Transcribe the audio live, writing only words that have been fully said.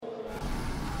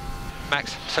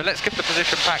Max. So let's give the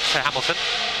position back to Hamilton.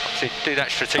 Obviously, do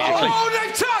that strategically. Oh,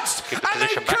 they've touched Give the and they've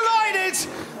position back. collided.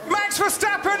 Max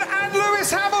Verstappen and Lewis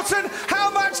Hamilton.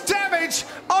 How much damage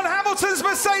on Hamilton's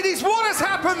Mercedes? What has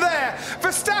happened there?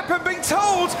 Verstappen being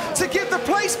told to give the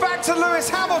place back to Lewis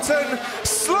Hamilton.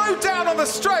 Slowed down on the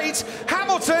straight.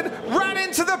 Hamilton ran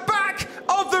into the back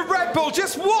of the Red Bull.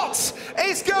 Just what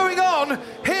is going on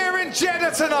here in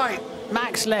Jeddah tonight?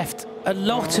 Max left a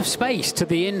lot of space to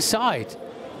the inside,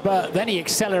 but then he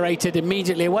accelerated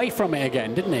immediately away from it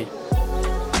again, didn't he?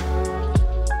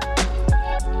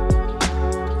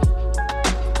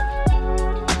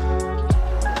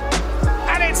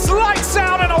 And it's lights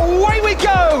out and away we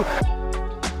go.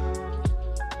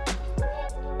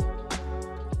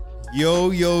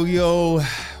 Yo.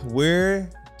 Where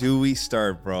do we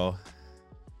start, bro?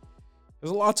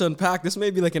 There's a lot to unpack. This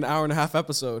may be like an hour and a half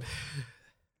episode.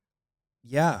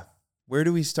 Yeah. Where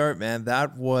do we start, man?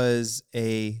 That was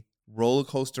a roller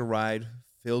coaster ride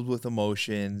filled with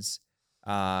emotions.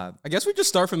 I guess we just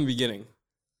start from the beginning.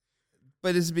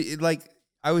 But it's like,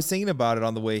 I was thinking about it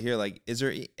on the way here. Like, is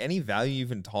there any value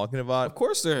even talking about? Of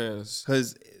course there is.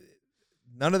 Because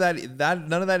none of that,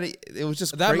 it was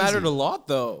just That crazy. mattered a lot,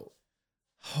 though.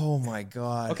 Oh my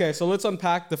God. Okay, so let's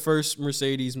unpack the first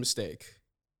Mercedes mistake.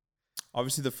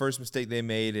 Obviously, the first mistake they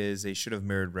made is they should have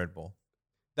mirrored Red Bull.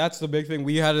 That's the big thing.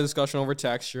 We had a discussion over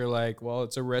text. You're like, well,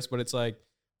 it's a risk, but it's like,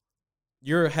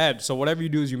 you're ahead. So whatever you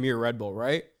do is you mirror Red Bull,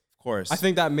 right? Of course. I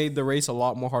think that made the race a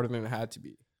lot more harder than it had to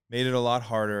be. Made it a lot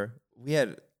harder. We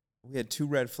had 2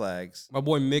 red flags. My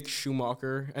boy Mick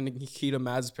Schumacher and Nikita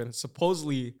Mazepin.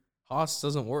 Supposedly, Haas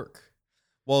doesn't work.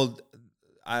 Well,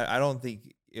 I don't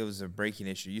think it was a braking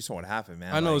issue. You saw what happened,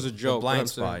 man. I know it was a the joke. blind but I'm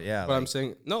spot, saying, yeah. But I'm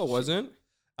saying, no, it wasn't.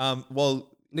 Well,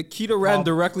 Nikita ran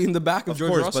directly in the back of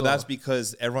George course, Russell. but that's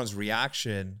because everyone's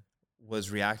reaction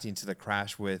was reacting to the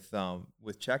crash with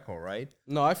Checo, right?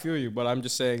 No, I feel you, but I'm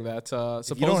just saying that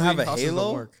supposedly If you don't have a Haas doesn't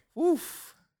halo, work.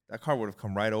 oof, that car would have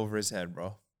come right over his head,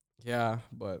 bro. Yeah,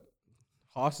 but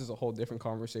Haas is a whole different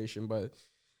conversation. But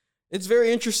it's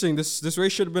very interesting. This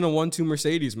race should have been a 1-2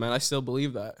 Mercedes, man. I still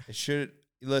believe that. It should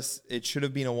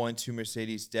have been a 1-2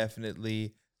 Mercedes,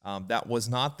 definitely. That was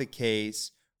not the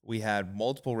case. We had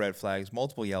multiple red flags,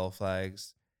 multiple yellow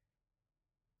flags.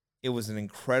 It was an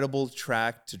incredible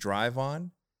track to drive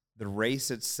on. The race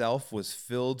itself was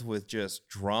filled with just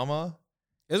drama.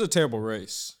 It was a terrible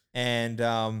race. And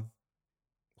It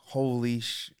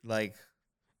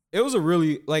was a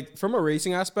really, like, from a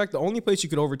racing aspect, the only place you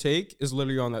could overtake is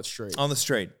literally on that straight. on the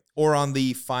straight or on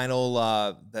the final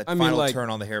turn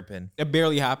on the hairpin. It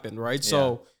barely happened, right? Yeah.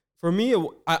 So for me,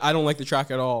 I don't like the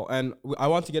track at all. And I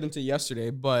want to get into it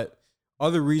yesterday, but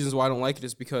other reasons why I don't like it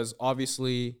is because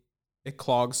obviously it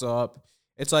clogs up.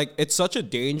 It's like, it's such a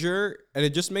danger and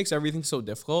it just makes everything so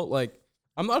difficult. Like,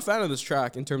 I'm not a fan of this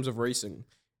track in terms of racing.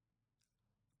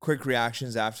 Quick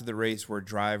reactions after the race where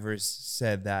drivers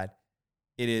said that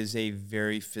it is a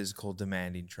very physical,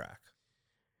 demanding track.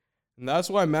 And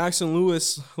that's why Max and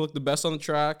Lewis looked the best on the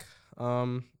track.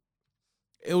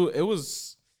 It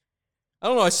was, I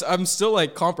don't know, I'm still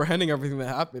like comprehending everything that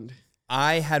happened.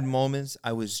 I had moments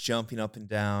I was jumping up and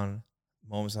down,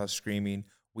 moments I was screaming.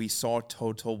 We saw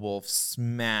Toto Wolff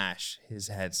smash his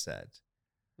headset.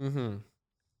 Mm-hmm.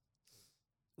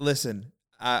 Listen,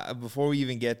 before we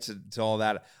even get to all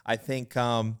that, I think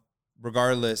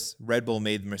regardless, Red Bull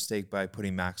made the mistake by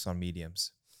putting Max on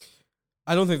mediums.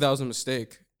 I don't think that was a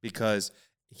mistake. Because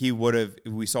he would have,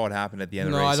 we saw what happened at the end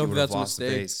of the race. I don't he think would have that's a lost the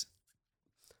mistake. pace.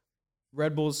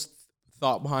 Red Bull's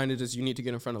thought behind it is you need to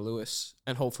get in front of Lewis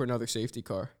and hope for another safety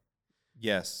car.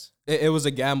 Yes. It was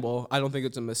a gamble. I don't think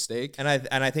it's a mistake. And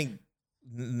I think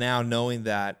now knowing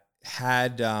that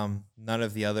had none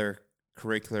of the other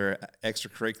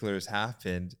extracurriculars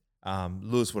happened,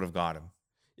 Lewis would have got him.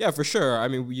 Yeah, for sure. I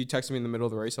mean, you texted me in the middle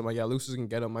of the race. I'm like, yeah, Lewis is going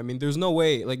to get him. I mean, there's no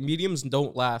way. Like, mediums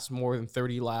don't last more than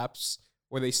 30 laps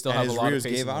where they still have a lot of pace. His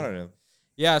rears gave out on him.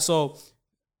 Yeah, so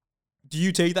do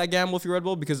you take that gamble if you're Red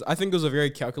Bull? Because I think it was a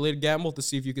very calculated gamble to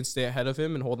see if you can stay ahead of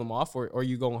him and hold him off, or are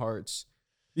you going hards?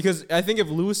 Because I think if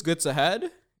Lewis gets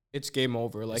ahead, it's game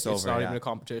over. Like, it's not even a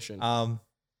competition.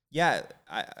 Yeah,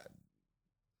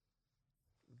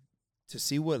 to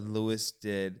see what Lewis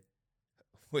did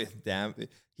with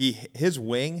his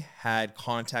wing had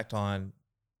contact on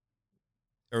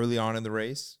early on in the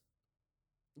race.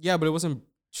 Yeah, but it wasn't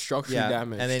structurally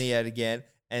damaged. And then he had again,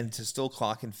 and to still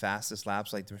clock in fastest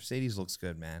laps, like the Mercedes looks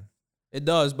good, man. It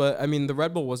does, but I mean, the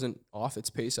Red Bull wasn't off its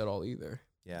pace at all either.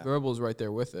 Yeah, the Red Bull was right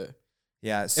there with it.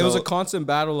 Yeah, so it was a constant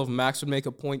battle of Max would make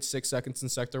a 0.6 seconds in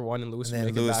Sector 1 and Lewis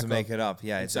would make it up.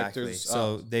 Yeah, exactly.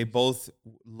 So they both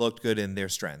looked good in their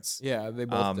strengths. Yeah, they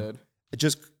both did.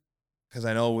 Just because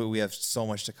I know we have so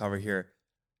much to cover here.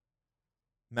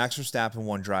 Max Verstappen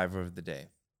won driver of the day.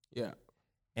 Yeah.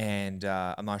 And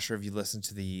I'm not sure if you listened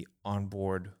to the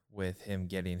onboard with him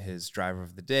getting his driver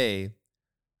of the day,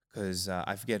 because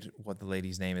I forget what the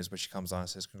lady's name is, but she comes on and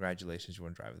says, "Congratulations, you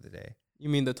won driver of the day." You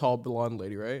mean the tall blonde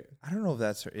lady, right? I don't know if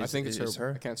that's her. I think it's her.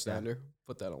 her. I can't stand her.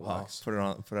 Put that on Well, wax. put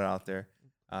it out there.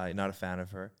 Not a fan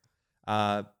of her.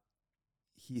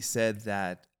 He said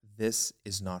that this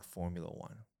is not Formula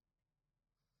One.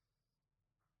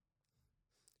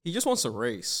 He just wants to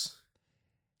race.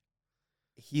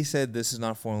 He said this is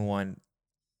not Formula One.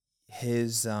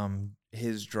 His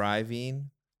driving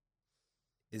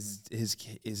is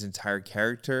his entire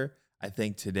character. I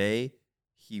think today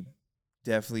he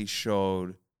definitely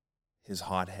showed his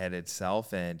hot-headed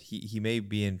self, and he may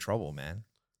be in trouble, man.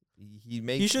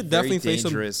 He should definitely face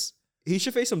dangerous. He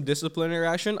should face some disciplinary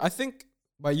action. I think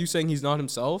by you saying he's not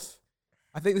himself,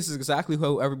 I think this is exactly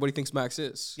who everybody thinks Max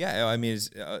is. Yeah, I mean,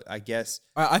 I guess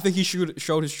I think he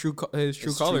showed his true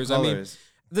colors. I mean,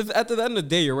 at the end of the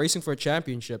day, you're racing for a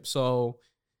championship, so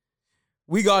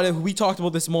we got it. We talked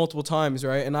about this multiple times,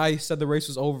 right? And I said the race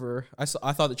was over. I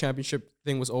thought the championship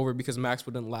thing was over because Max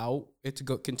wouldn't allow it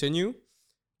to continue,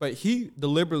 but he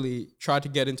deliberately tried to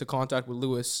get into contact with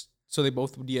Lewis so they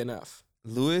both would DNF.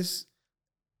 Lewis,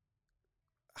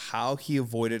 how he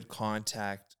avoided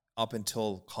contact up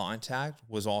until contact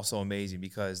was also amazing,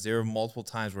 because there were multiple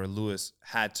times where Lewis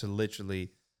had to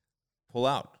literally pull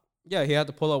out. Yeah, he had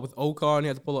to pull out with Ocon. He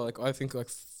had to pull out, I think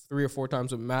 3 or 4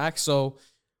 times with Max. So,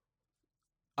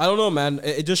 I don't know, man.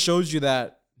 It just shows you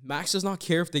that Max does not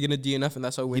care if they're going to DNF, and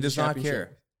that's how he wins the championship. He does not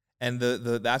care.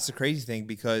 And that's the crazy thing,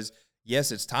 because,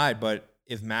 yes, it's tied, but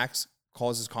if Max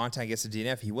causes contact, gets a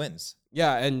DNF, he wins.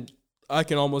 Yeah, and I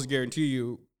can almost guarantee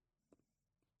you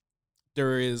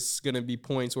there is going to be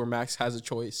points where Max has a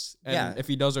choice. And if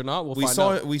he does or not, we'll find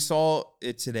out. We saw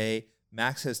it today.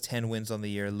 Max has 10 wins on the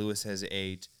year. Lewis has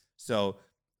 8. So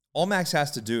all Max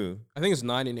has to do, I think it's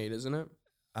 9 and 8, isn't it?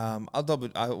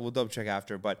 we'll double check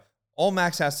after, but all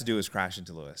Max has to do is crash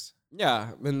into Lewis.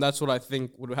 Yeah, and that's what I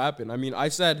think would happen. I mean, I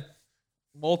said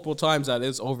multiple times that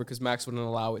it's over because Max wouldn't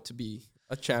allow it to be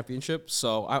a championship.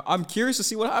 So I'm curious to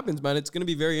see what happens, man. It's going to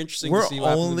be very interesting to see what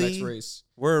happens in the next race.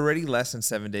 We're already less than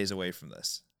 7 days away from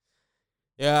this.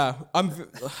 Yeah,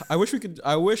 I wish we could.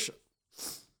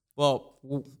 Well,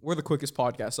 we're the quickest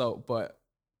podcast out, but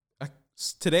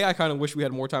today I kind of wish we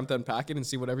had more time to unpack it and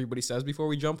see what everybody says before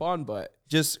we jump on. But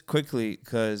just quickly,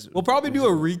 because we'll probably do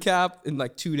a recap in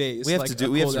like 2 days. We have to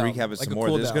recap it some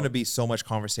more. There's going to be so much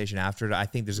conversation after it. I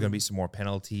think there's going to be some more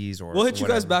penalties, or we'll hit you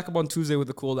guys back up on Tuesday with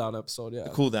the cool down episode. Yeah, the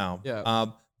cool down. Yeah.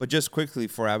 But just quickly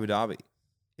for Abu Dhabi,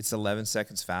 it's 11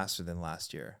 seconds faster than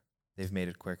last year. They've made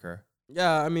it quicker.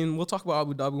 Yeah, I mean, we'll talk about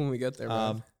Abu Dhabi when we get there,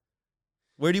 man.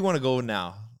 Where do you want to go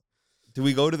now? Do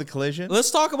we go to the collision?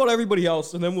 Let's talk about everybody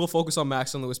else, and then we'll focus on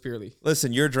Max and Lewis purely.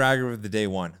 Listen, your dragger of the day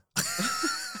won.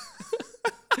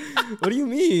 What do you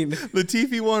mean?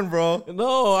 Latifi won, bro.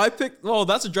 No, I picked. Oh,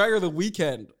 that's a dragger of the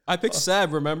weekend. I picked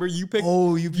Seb. Remember, you picked.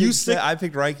 Oh, you picked Seb. I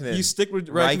picked Raikkonen. You stick with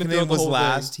Raikkonen. Raikkonen was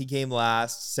last. He came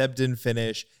last. Seb didn't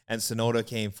finish, and Tsunoda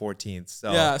came 14th.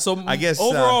 So yeah. So I guess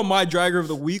overall, my dragger of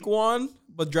the week won,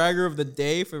 but dragger of the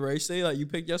day for race day that you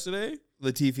picked yesterday,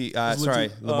 Latifi.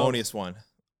 Lamonius won.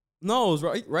 No, it was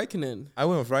Raikkonen. I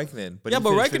went with Raikkonen. But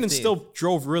Raikkonen still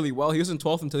drove really well. He was in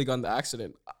 12th until he got in the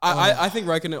accident. I think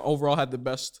Raikkonen overall had the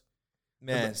best.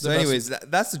 Man. So anyways,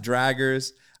 that's the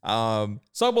draggers. Talk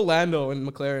about Lando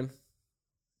and McLaren.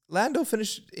 Lando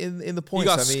finished in the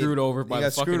points. He got screwed over by the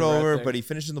fucking red thing. But he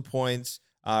finished in the points.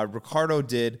 Ricardo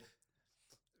did.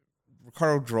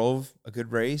 Ricardo drove a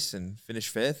good race and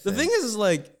finished 5th. The thing is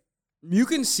like, you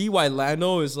can see why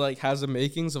Lando is like has the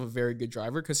makings of a very good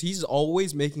driver because he's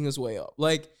always making his way up.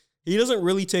 Like he doesn't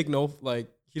really take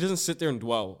he doesn't sit there and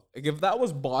dwell. Like if that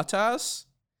was Bottas,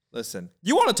 listen,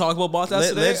 you want to talk about Bottas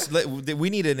today? We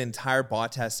need an entire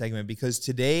Bottas segment because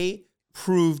today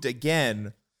proved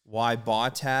again why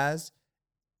Bottas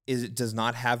does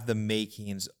not have the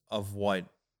makings of what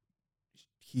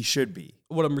he should be.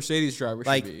 What a Mercedes driver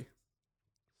should be.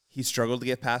 He struggled to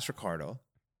get past Ricardo.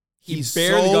 He's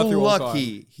barely got through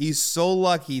lucky. Ocon. He's so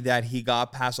lucky that he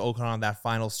got past Ocon on that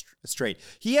final straight.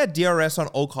 He had DRS on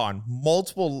Ocon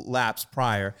multiple laps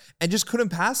prior and just couldn't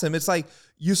pass him. It's like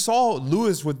you saw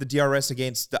Lewis with the DRS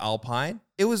against the Alpine.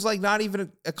 It was like not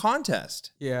even a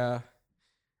contest. Yeah.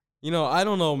 I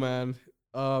don't know, man.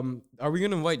 Are we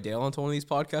going to invite Dale onto one of these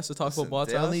podcasts to talk about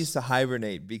Bottas? Dale needs to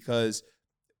hibernate because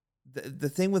the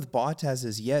thing with Bottas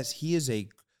is, yes, he is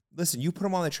listen, you put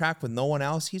him on the track with no one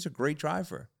else, he's a great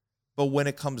driver. But when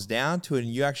it comes down to it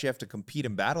and you actually have to compete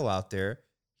and battle out there,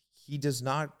 he's just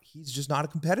not a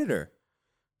competitor.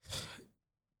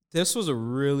 this was a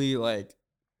really like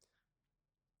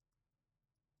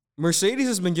Mercedes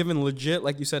has been given legit,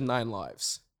 like you said, 9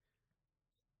 lives.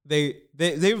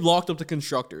 They've locked up the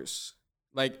constructors.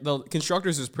 Like the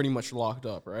constructors is pretty much locked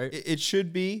up, right? It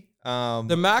should be.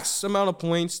 The max amount of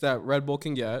points that Red Bull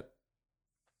can get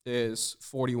is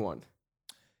 41.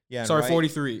 Yeah, Sorry, right,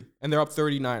 43, and they're up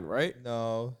 39, right?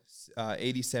 No,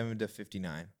 87 to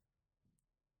 59.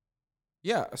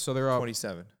 Yeah, so they're up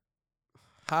 27.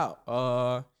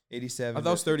 how? 87. I thought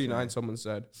it was 39. 59. Someone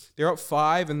said they're up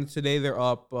 5, and today they're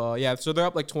up. So they're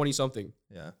up like 20 something.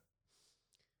 Yeah.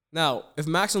 Now, if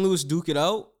Max and Lewis duke it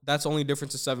out, that's only a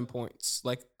difference of 7 points.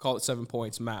 Like call it 7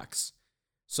 points max.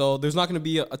 So there's not going to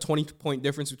be a 20-point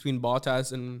difference between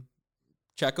Bottas and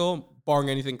Checo, barring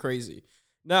anything crazy.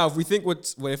 Now, if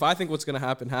I think what's going to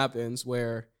happen happens,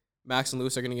 where Max and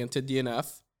Lewis are going to get into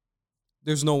DNF,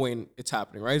 there's no way it's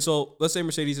happening, right? So let's say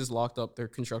Mercedes is locked up their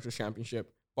Constructors'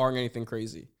 Championship, barring anything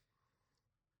crazy.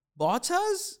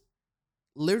 Bottas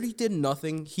literally did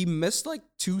nothing. He missed like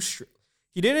 2 straight.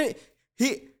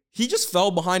 He just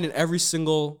fell behind in every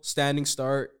single standing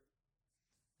start.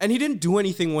 And he didn't do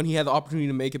anything when he had the opportunity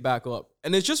to make it back up.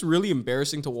 And it's just really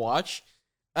embarrassing to watch.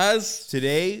 As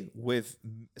Today,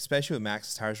 especially with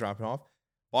Max's tires dropping off,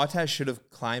 Bottas should have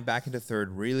climbed back into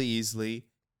third really easily.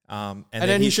 And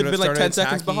then he should have been like 10 started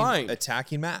seconds behind.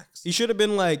 Attacking Max. He should have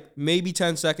been like maybe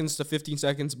 10 seconds to 15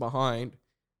 seconds behind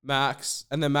Max.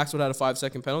 And then Max would have had a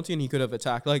 5-second penalty and he could have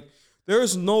attacked. Like, there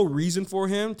is no reason for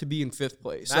him to be in 5th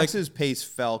place. Max's pace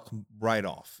fell right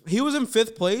off. He was in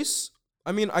 5th place.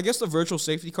 I mean, I guess the virtual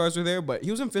safety cars are there, but he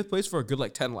was in 5th place for a good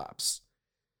like 10 laps.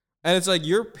 And it's like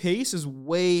your pace is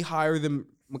way higher than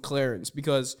McLaren's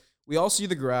because we all see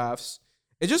the graphs.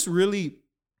 It just really,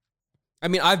 I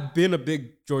mean, I've been a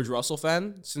big George Russell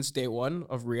fan since day one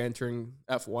of re-entering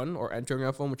F1 or entering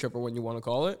F1, whichever one you want to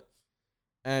call it.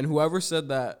 And whoever said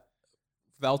that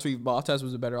Valtteri Bottas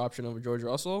was a better option over George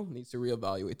Russell needs to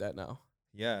reevaluate that now.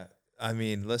 Yeah. I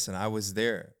mean, listen, I was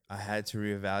there. I had to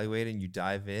reevaluate, and you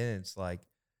dive in, and it's like,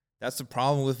 that's the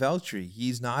problem with Valtteri.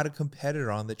 He's not a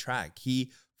competitor on the track.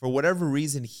 For whatever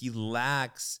reason, he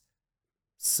lacks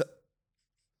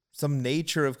some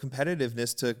nature of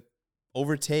competitiveness to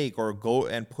overtake or go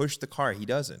and push the car. He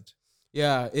doesn't.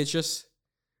 Yeah, it's just,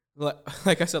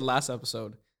 like I said last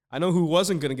episode, I know who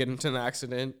wasn't going to get into an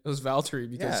accident. It was Valtteri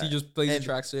because he just plays the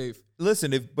track safe.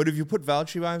 Listen, if you put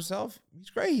Valtteri by himself, he's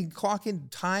great. He can clock in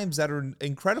times that are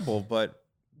incredible, but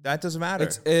that doesn't matter.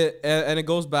 And it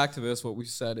goes back to this, what we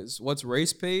said is what's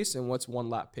race pace and what's 1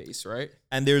 lap pace, right?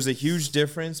 And there's a huge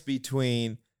difference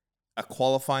between a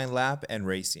qualifying lap and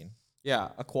racing. Yeah,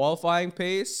 a qualifying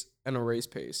pace and a race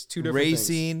pace. 2 different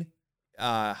racing,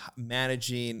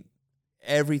 managing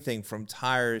everything from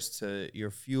tires to your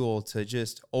fuel to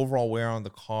just overall wear on the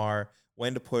car,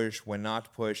 when to push, when not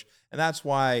to push. And that's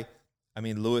why, I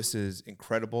mean, Lewis is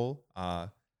incredible.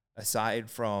 Aside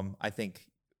from, I think,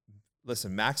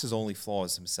 listen, Max's only flaw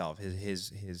is himself,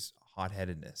 his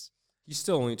hot-headedness. He's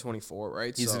still only 24,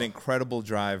 right? He's an incredible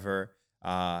driver.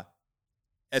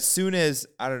 As soon as,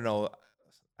 I don't know,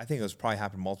 I think it was probably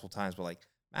happened multiple times, but like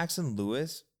Max and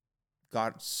Lewis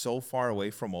got so far away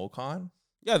from Ocon.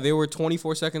 Yeah, they were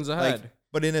 24 seconds ahead.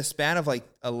 But in a span of like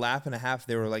a lap and a half,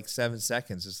 they were like 7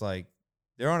 seconds. It's like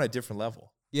they're on a different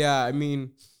level. Yeah, I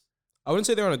mean, I wouldn't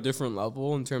say they're on a different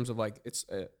level in terms of like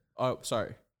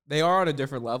they are on a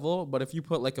different level. But if you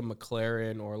put like a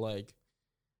McLaren or like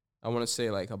I want to say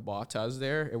like a Bottas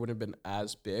there, it wouldn't have been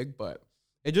as big. But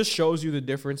it just shows you the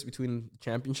difference between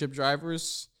championship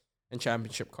drivers and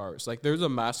championship cars. Like there's a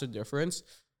massive difference,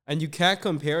 and you can't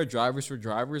compare drivers for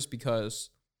drivers because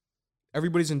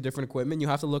everybody's in different equipment. You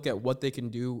have to look at what they can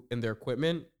do in their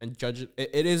equipment and judge it.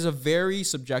 It is a very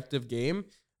subjective game,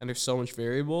 and there's so much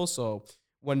variable. So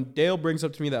when Dale brings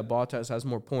up to me that Bottas has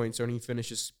more points and he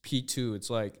finishes P2, it's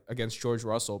like against George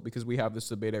Russell, because we have this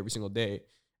debate every single day,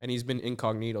 and he's been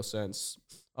incognito since.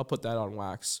 I'll put that on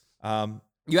wax.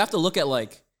 You have to look at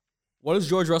like, what is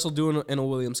George Russell doing in a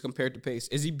Williams compared to pace?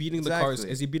 Is he beating the cars?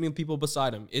 Is he beating people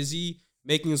beside him? Is he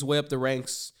making his way up the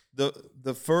ranks?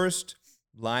 The first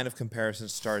line of comparison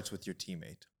starts with your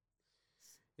teammate.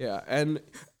 Yeah, and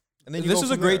then this is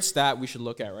a great stat we should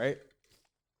look at, right?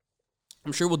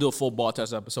 I'm sure we'll do a full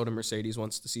Bottas episode of Mercedes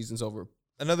once the season's over.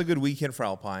 Another good weekend for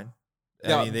Alpine.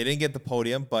 I mean, they didn't get the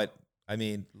podium, but I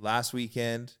mean, last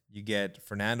weekend you get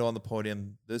Fernando on the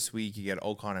podium. This week you get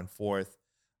Ocon in 4th.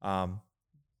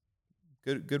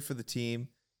 Good for the team.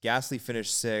 Gasly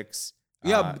finished 6th.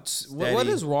 Yeah, but what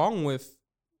is wrong with?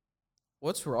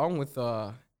 What's wrong with?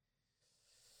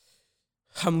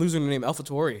 I'm losing the name.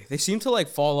 AlphaTauri. They seem to like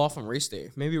fall off on race day.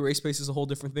 Maybe race pace is a whole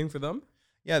different thing for them.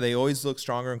 Yeah, they always look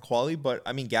stronger in quality, but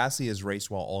I mean, Gasly has raced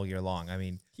well all year long. I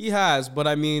mean, He has, but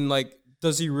I mean, like,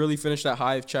 does he really finish that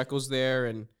high if Checo's there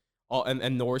and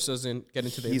Norris doesn't get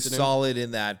into the he's incident? solid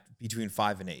in that between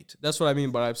 5 and 8. That's what I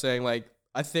mean, but I'm saying, like,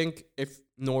 I think if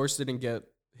Norris didn't get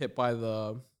hit by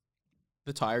the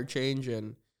tire change,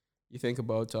 and you think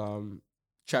about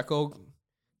Checo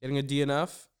getting a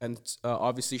DNF, and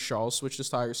obviously Charles switched his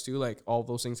tires too, like, all of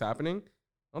those things happening,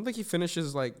 I don't think he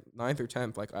finishes, like, 9th or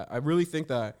 10th. Like, I really think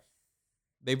that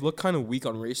they've looked kind of weak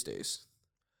on race days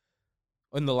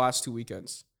in the last 2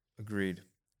 weekends. Agreed.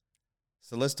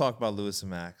 So let's talk about Lewis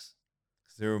and Max,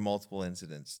 because there were multiple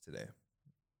incidents today.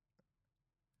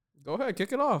 Go ahead,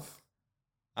 kick it off.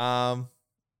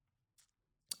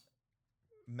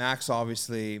 Max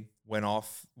obviously went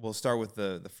off. We'll start with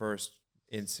the first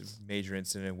major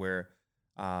incident where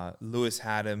Lewis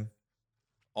had him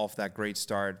off that great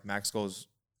start. Max goes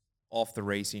off the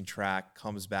racing track,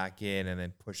 comes back in, and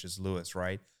then pushes Lewis,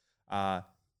 right?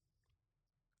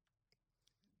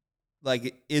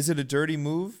 Like, is it a dirty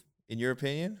move, in your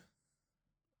opinion?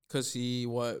 Because he,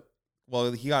 what?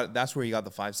 Well, that's where he got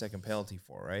the 5-second penalty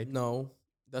for, right? No.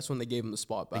 That's when they gave him the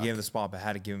spot back. They gave him the spot, but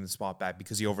had to give him the spot back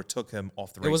because he overtook him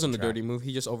off the racetrack. It wasn't a dirty move.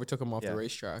 He just overtook him off the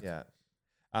racetrack. Yeah.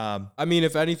 I mean,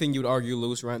 if anything, you'd argue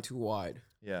Lewis ran too wide.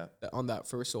 Yeah. On that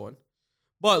first one.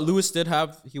 But Lewis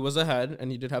he was ahead,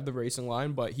 and he did have the racing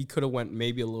line, but he could have went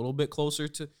maybe a little bit closer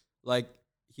to, like,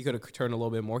 he could have turned a little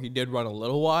bit more. He did run a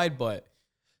little wide, but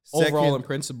overall, in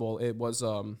principle, it was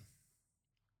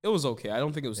okay. I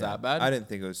don't think it was that bad. I didn't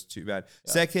think it was too bad.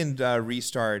 Yeah. Second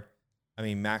restart, I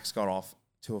mean, Max got off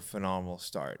to a phenomenal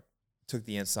start. Took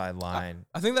the inside line.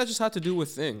 I think that just had to do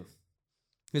with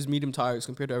his medium tires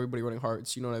compared to everybody running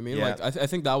hards. You know what I mean? Yeah. Like, I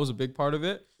think that was a big part of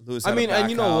it. Lewis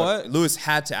and you know what? Lewis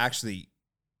had to actually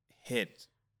hit.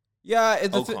 Yeah,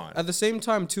 at the same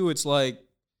time, too, it's like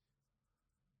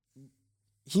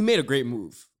he made a great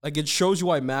move. Like, it shows you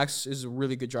why Max is a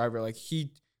really good driver. Like,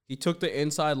 he took the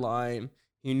inside line.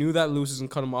 He knew that Lewis isn't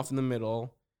cut him off in the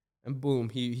middle. And boom,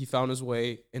 he found his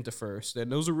way into first.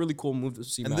 And it was a really cool move to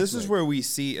see. And Max is where we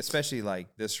see, especially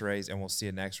like this race, and we'll see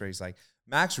it next race, like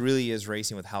Max really is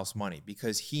racing with house money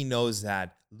because he knows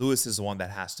that Lewis is the one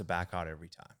that has to back out every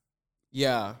time.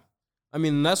 Yeah. I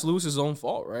mean, that's Lewis's own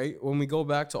fault, right? When we go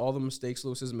back to all the mistakes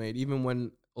Lewis has made, even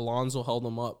when Alonso held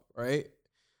him up, right?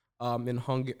 In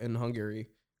Hungary.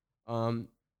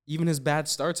 Even his bad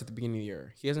starts at the beginning of the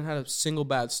year. He hasn't had a single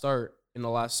bad start in the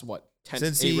last, 8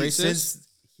 races? Since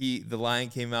the line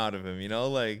came out of him, you know,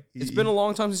 like it's been a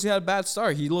long time since he had a bad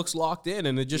start. He looks locked in,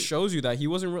 and it just shows you that he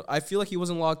wasn't. I feel like he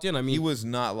wasn't locked in. I mean, he was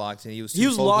not locked in. He was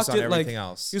locked on in everything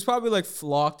else. He was probably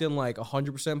locked in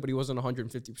 100%, but he wasn't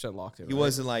 150% locked in. He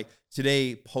wasn't like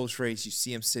today post race. You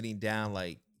see him sitting down,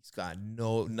 like he's got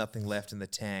nothing left in the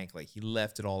tank. Like he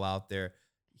left it all out there.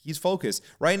 He's focused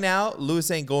right now.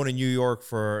 Lewis ain't going to New York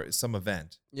for some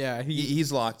event. Yeah,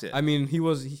 he's locked in. I mean,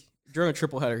 during a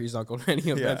triple header, he's not going to any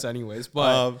events anyways.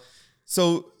 But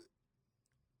so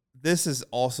this is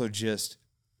also just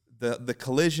the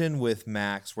collision with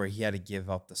Max where he had to give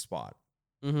up the spot.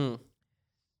 Mm-hmm.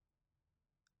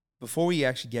 Before we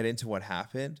actually get into what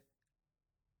happened,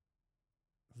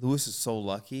 Lewis is so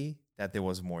lucky that there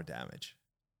was more damage.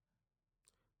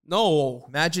 No.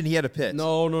 Imagine he had a pit.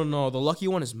 No. The lucky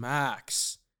one is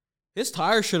Max. His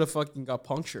tire should have fucking got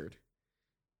punctured.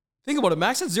 Think about it.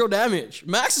 Max had 0 damage.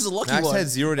 Max is a lucky one. Max had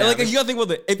 0 damage. Like, you got to think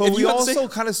about it. But we also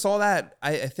kind of saw that,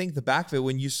 I think, the back of it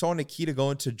when you saw Nikita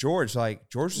go into George. Like,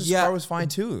 George's car was fine,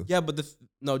 too. Yeah, but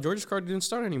George's car didn't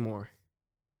start anymore.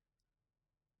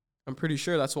 I'm pretty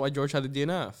sure that's why George had the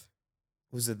DNF.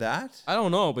 Was it that? I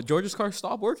don't know, but George's car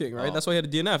stopped working, right? Oh. That's why he had a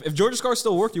DNF. If George's car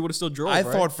still worked, he would have still drove, I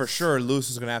thought for sure Lewis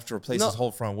was going to have to replace his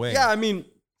whole front wing. Yeah, I mean,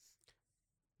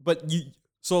 but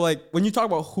when you talk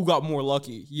about who got more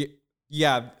lucky,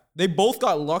 yeah, they both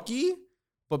got lucky,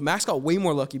 but Max got way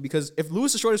more lucky because if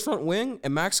Lewis destroyed his front wing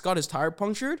and Max got his tire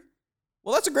punctured,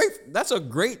 well, that's a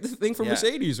great thing for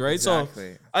Mercedes, right?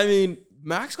 Exactly. So, I mean,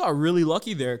 Max got really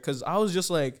lucky there because I was just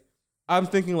like, I'm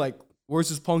thinking like, where's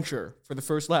his puncture for the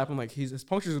first lap? I'm like, his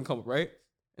puncture's gonna come up, right?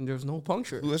 And there's no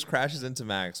puncture. Lewis crashes into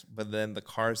Max, but then the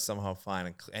car's somehow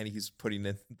fine, and he's putting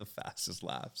in the fastest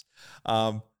laps.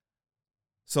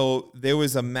 So there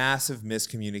was a massive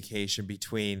miscommunication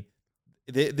between.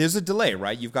 There's a delay,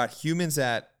 right? You've got humans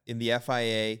in the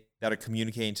FIA that are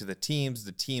communicating to the teams.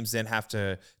 The teams then have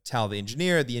to tell the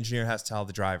engineer. The engineer has to tell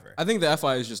the driver. I think the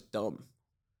FIA is just dumb.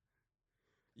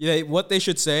 Yeah, what they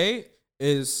should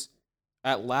is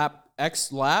at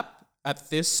X lap at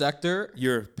this sector,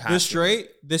 you're passing. This straight.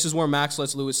 This is where Max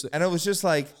lets Lewis. And it was just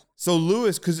like so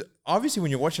Lewis, because obviously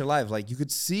when you're watching live, like you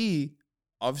could see,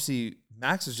 obviously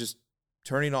Max is just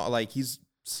turning on, like he's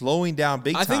slowing down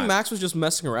big time. I think Max was just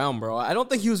messing around, bro. I don't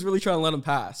think he was really trying to let him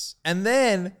pass. And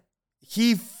then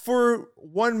he, for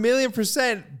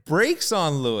 1,000,000% brakes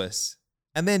on Lewis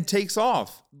and then takes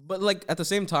off. But like at the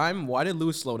same time, why did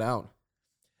Lewis slow down?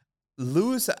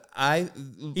 Lewis,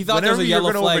 He thought there was a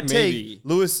yellow flag, maybe.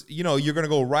 Lewis, you know, you're going to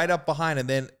go right up behind and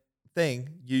then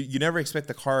you never expect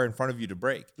the car in front of you to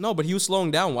brake. No, but he was slowing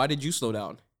down. Why did you slow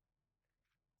down?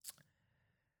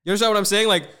 You understand what I'm saying?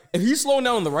 Like, if he's slowing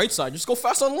down on the right side, just go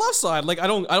fast on the left side. Like, I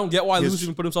don't get why Lewis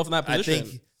even put himself in that position. I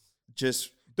think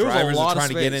just there was drivers a lot are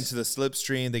trying of to get space. into the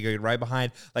slipstream. They get right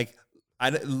behind. Like,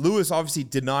 Lewis obviously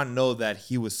did not know that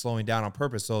he was slowing down on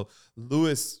purpose. So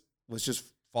Lewis was just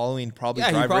following probably.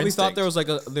 Yeah, driver he probably instinct. thought there was like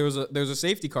there was a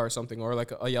safety car or something, or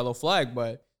like a yellow flag.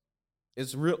 But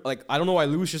it's real. Like, I don't know why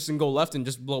Lewis just didn't go left and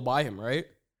just blow by him, right?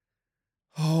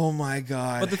 Oh my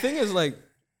god! But the thing is, like,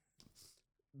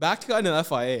 back to kind of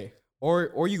FIA,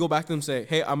 or you go back to them and say,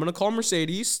 hey, I'm gonna call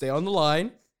Mercedes, stay on the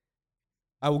line.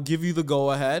 I will give you the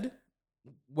go ahead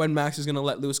when Max is gonna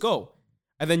let Lewis go.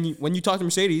 And then when you talk to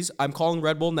Mercedes, I'm calling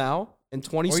Red Bull now in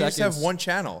 20 or seconds. you just have one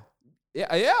channel.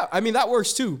 Yeah. I mean, that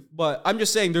works too. But I'm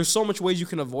just saying there's so much ways you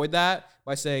can avoid that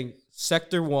by saying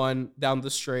sector 1 down the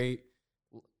straight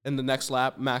in the next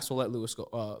lap, Max will let Lewis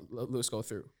go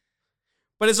through.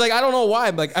 But it's like, I don't know why.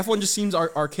 Like, F1 just seems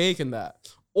archaic in that.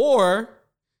 Or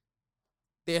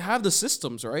they have the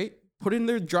systems, right? Put in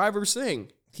their driver's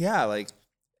thing. Yeah, like,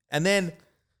 and then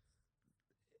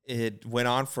it went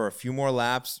on for a few more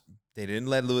laps. They didn't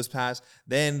let Lewis pass.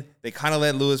 Then they kind of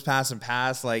let Lewis pass and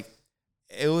pass. Like,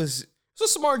 it was... It's a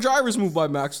smart driver's move by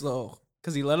Max, though.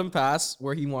 Because he let him pass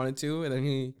where he wanted to, and then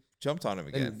he... jumped on him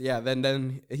again.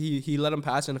 Then he let him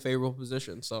pass in a favorable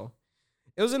position. So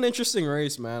it was an interesting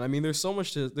race, man. I mean, there's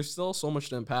still so much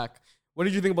to unpack. What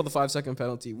did you think about the 5-second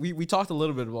penalty? We talked a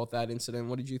little bit about that incident.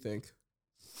 What did you think?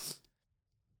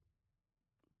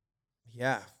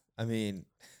 Yeah, I mean,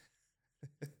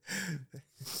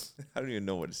 I don't even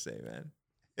know what to say, man.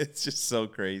 It's just so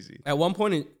crazy. At one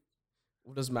point,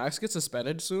 does Max get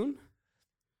suspended soon?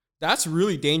 That's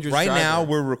really dangerous. Right driving. now,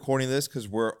 we're recording this because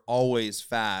we're always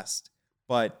fast,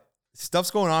 but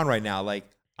stuff's going on right now. Like,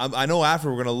 I know after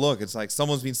we're going to look, it's like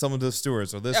someone's being summoned to the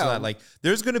stewards or this or that. Like,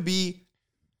 there's going to be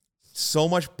so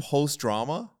much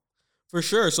post-drama. For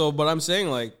sure. So, but I'm saying,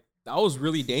 like, that was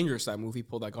really dangerous, that move he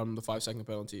pulled that got him the 5-second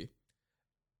penalty.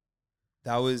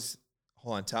 That was,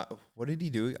 hold on, what did he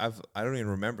do? I don't even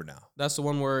remember now. That's the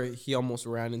one where he almost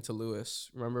ran into Lewis.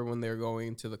 Remember when they were going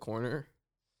into the corner?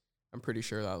 I'm pretty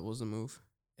sure that was the move.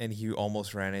 And he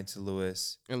almost ran into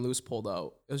Lewis. And Lewis pulled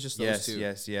out. It was just those two.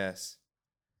 Yes.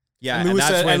 Yeah, And and Lewis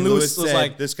that's said- when and Lewis Lewis was said,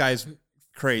 like- this guy's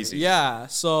crazy. Yeah,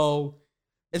 so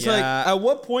it's like, Yeah. at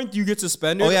what point do you get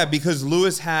suspended? Oh, yeah, because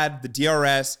Lewis had the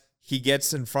DRS. He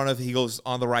gets in front of, he goes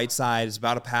on the right side, is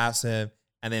about to pass him,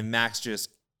 and then Max just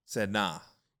said, nah.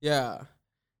 Yeah.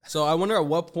 So I wonder at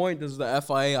what point does the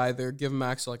FIA either give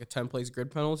Max like a 10-place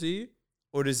grid penalty?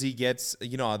 Or does he get,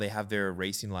 you know, they have their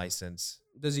racing license.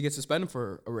 Does he get suspended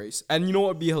for a race? And you know what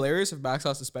would be hilarious if Max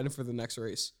got suspended for the next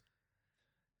race?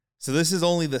 So this is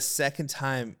only the second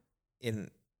time in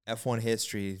F1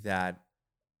 history that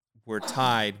we're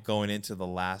tied going into the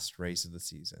last race of the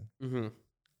season. Mm-hmm.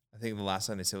 I think the last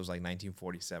time they said was like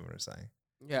 1947 or something.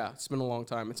 Yeah, it's been a long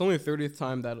time. It's only the 30th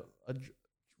time that a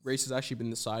race has actually been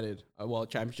decided. A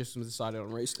championship was decided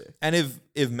on race day. And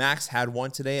if Max had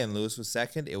won today and Lewis was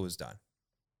second, it was done.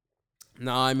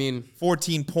 No, I mean,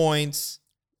 14 points.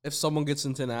 if someone gets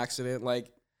into an accident,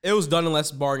 like, it was done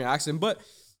unless barring an accident. But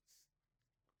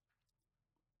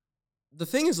the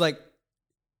thing is, like,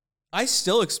 I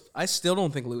still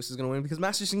don't think Lewis is going to win because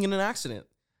Max just didn't get in an accident.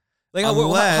 Like,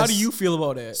 how do you feel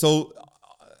about it? So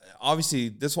obviously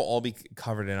this will all be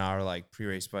covered in our like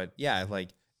pre-race, but yeah, like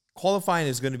qualifying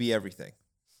is going to be everything.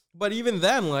 But even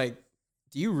then, like,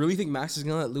 do you really think Max is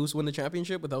going to let Lewis win the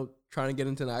championship without trying to get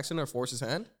into an accident or force his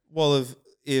hand? Well,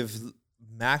 if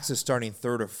Max is starting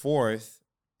third or fourth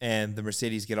and the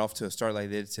Mercedes get off to a start like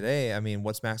they did today, I mean,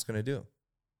 what's Max going to do?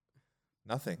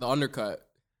 Nothing. The undercut.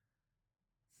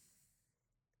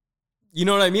 You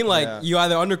know what I mean? Like, Yeah. you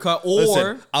either undercut or...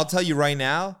 Listen, I'll tell you right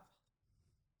now,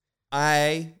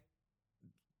 I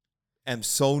am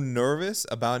so nervous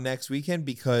about next weekend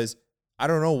because I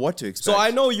don't know what to expect. So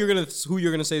I know who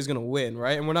you're gonna say is gonna win,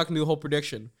 right? And we're not gonna do a whole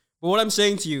prediction. But what I'm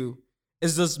saying to you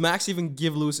is, does Max even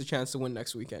give Lewis a chance to win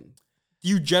next weekend? Do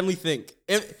you generally think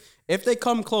if they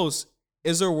come close,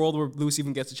 is there a world where Lewis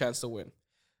even gets a chance to win?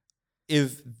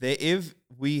 If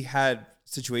we had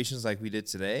situations like we did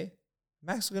today,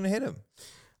 Max is going to hit him.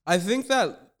 I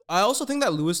also think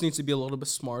that Lewis needs to be a little bit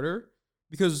smarter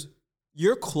because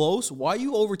you're close. Why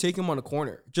you overtake him on a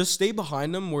corner? Just stay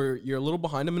behind him where you're a little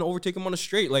behind him and overtake him on a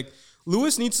straight. Like,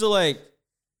 Lewis needs to, like,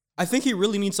 I think he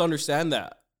really needs to understand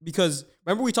that. Because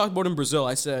remember we talked about in Brazil,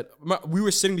 I said, we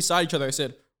were sitting beside each other. I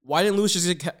said, why didn't Lewis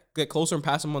just get closer and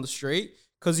pass him on the straight?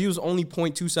 Because he was only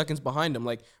 0.2 seconds behind him.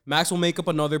 Like, Max will make up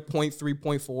another 0.3,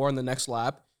 0.4 on the next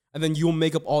lap, and then you'll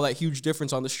make up all that huge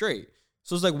difference on the straight.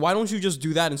 So it's like, why don't you just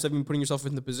do that instead of putting yourself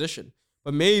in the position?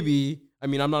 But maybe, I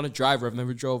mean, I'm not a driver. I've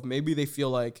never drove. Maybe they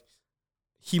feel like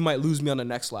he might lose me on the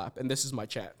next lap, and this is my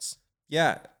chance.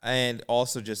 Yeah, and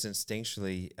also just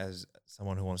instinctually, as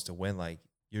someone who wants to win, like,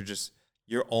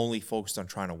 you're only focused on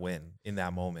trying to win in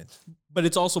that moment. But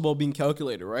it's also about being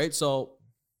calculated, right? So,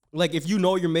 like, if you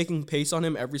know you're making pace on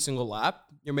him every single lap,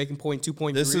 you're making 0.2,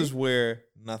 0.3. This is where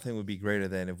nothing would be greater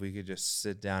than if we could just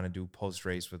sit down and do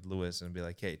post-race with Lewis and be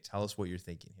like, hey, tell us what you're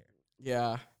thinking here.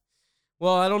 Yeah.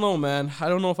 Well, I don't know, man. I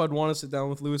don't know if I'd want to sit down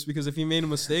with Lewis because if he made a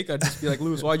mistake, I'd just be like,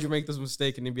 Lewis, why'd you make this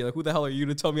mistake? And he'd be like, who the hell are you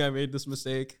to tell me I made this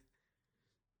mistake?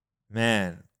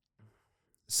 Man.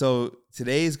 So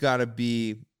today's got to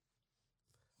be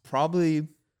probably,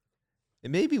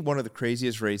 it may be one of the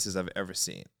craziest races I've ever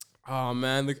seen. Oh,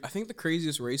 man. I think the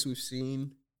craziest race we've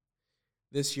seen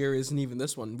this year isn't even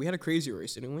this one. We had a crazy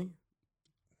race, didn't we?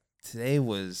 Today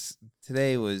was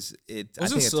it.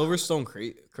 Wasn't Silverstone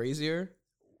crazier?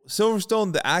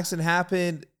 Silverstone, the accident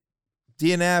happened.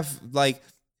 DNF, like,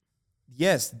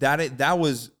 yes, that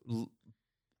was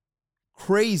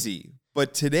crazy.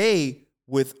 But today,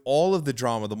 with all of the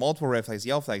drama, the multiple red flags,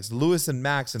 yellow flags, Lewis and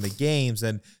Max in the games,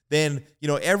 and then, you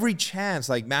know, every chance,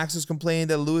 like, Max is complaining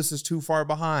that Lewis is too far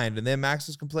behind, and then Max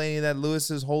is complaining that Lewis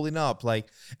is holding up, like,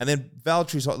 and then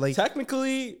Valtteri's like,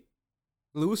 technically,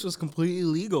 Lewis was completely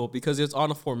legal because it's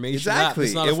on a formation exactly. lap.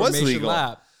 It's not a it was formation legal.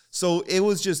 lap. So it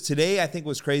was just today, I think,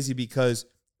 was crazy because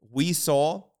we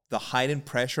saw the heightened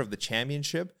pressure of the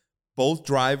championship. Both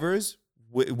drivers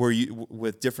were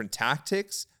with different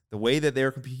tactics, the way that they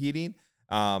were competing,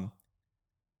 the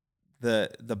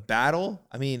battle.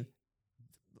 I mean,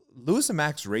 Lewis and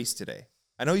Max raced today.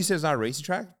 I know you said it's not a racing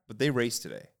track, but they raced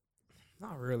today.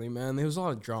 Not really, man. There was a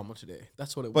lot of drama today.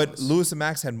 That's what it But was. Lewis and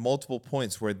Max had multiple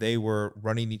points where they were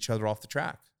running each other off the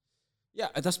track. Yeah,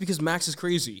 that's because Max is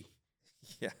crazy.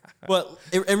 Yeah. But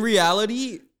in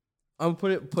reality, I'm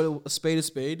gonna put a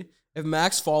spade. If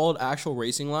Max followed actual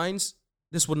racing lines,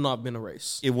 this would not have been a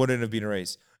race. It wouldn't have been a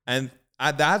race. And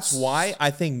that's why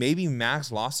I think maybe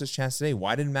Max lost his chance today.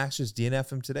 Why didn't Max just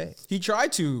DNF him today? He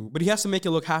tried to, but he has to make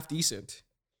it look half decent.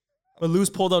 But Lewis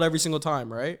pulled out every single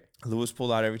time, right? Lewis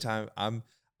pulled out every time.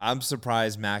 I'm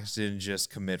surprised Max didn't just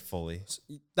commit fully.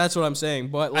 That's what I'm saying.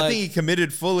 But like, I think he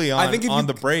committed fully on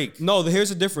the break. No, here's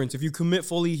the difference. If you commit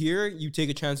fully here, you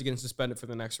take a chance of getting suspended for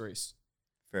the next race.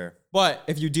 Fair. But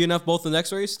if you DNF both the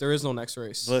next race, there is no next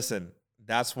race. Listen,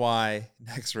 that's why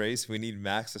next race we need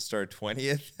Max to start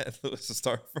 20th and Lewis to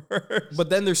start first. But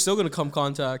then there's still going to come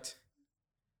contact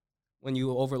when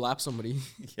you overlap somebody.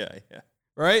 Yeah.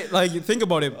 Right? Like, think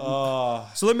about it.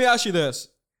 So let me ask you this.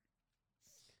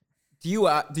 Did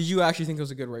you actually think it was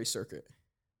a good race circuit?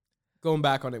 Going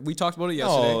back on it. We talked about it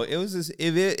yesterday. No, it was just,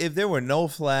 if there were no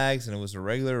flags and it was a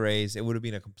regular race, it would have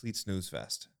been a complete snooze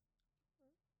fest.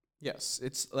 Yes,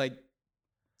 it's like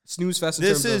snooze fest.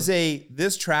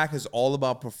 This track is all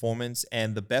about performance,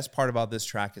 and the best part about this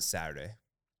track is Saturday.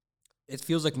 It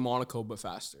feels like Monaco, but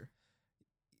faster.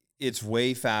 It's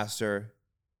way faster.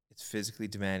 It's physically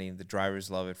demanding. The drivers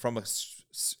love it.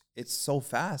 It's so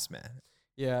fast, man.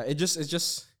 Yeah, it's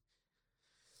just.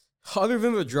 Other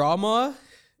than the drama,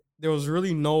 there was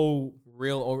really no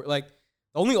real the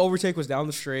only overtake was down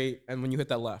the straight and when you hit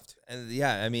that left. And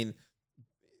yeah, I mean,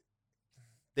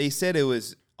 they said it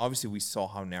was, obviously we saw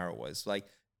how narrow it was. Like,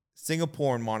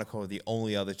 Singapore and Monaco are the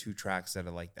only other two tracks that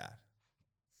are like that.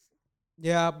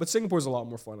 Yeah, but Singapore's a lot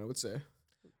more fun, I would say.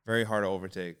 Very hard to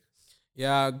overtake.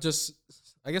 Yeah,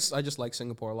 I guess I just like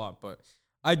Singapore a lot, but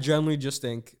I generally just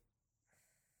think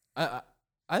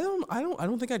I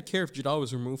don't think I'd care if Jeddah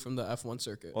was removed from the F1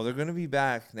 circuit. Well, they're going to be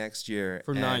back next year.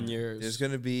 For 9 years. There's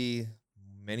going to be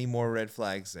many more red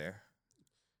flags there.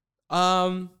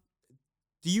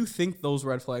 Do you think those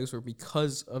red flags were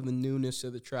because of the newness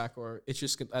of the track, or it's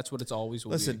just that's what it's always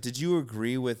will Listen, be? did you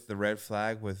agree with the red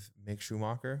flag with Mick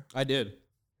Schumacher? I did.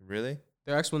 Really?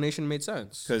 Their explanation made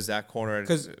sense. Because that corner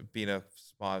had been a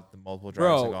spot the multiple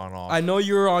drivers had gone off. I know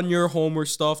you're on your homer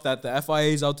stuff that the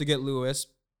FIA is out to get Lewis,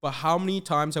 but how many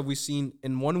times have we seen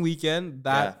in one weekend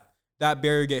that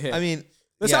barrier get hit? I mean,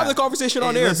 let's have the conversation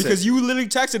on air because you literally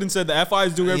texted and said the FIA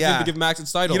is doing everything to give Max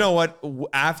its title. You know what?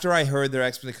 After I heard their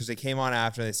explanation, because they came on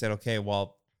after, they said, okay,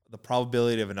 well, the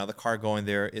probability of another car going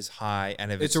there is high,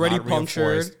 and if it's already not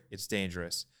punctured, it's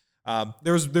dangerous.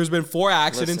 There's been 4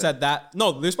 accidents Listen. at that.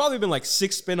 No, there's probably been like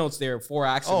 6 spinouts there, 4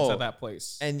 accidents Oh, at that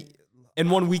place And in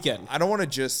one weekend. I don't want to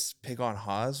just pick on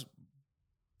Haas,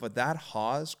 but that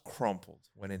Haas crumpled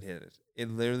when it hit it. It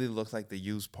literally looked like the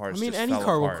used parts. I mean, just any fell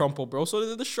car will apart. crumple, bro. So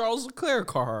did the Charles Leclerc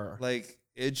car. Like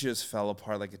it just fell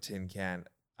apart like a tin can.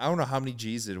 I don't know how many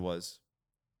G's it was.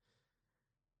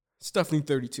 It's definitely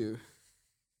 32.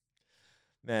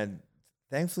 Man,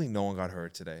 thankfully no one got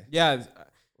hurt today. Yeah,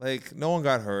 Like no one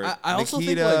got hurt. I also think,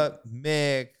 Nikita,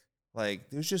 Mick, like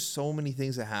there's just so many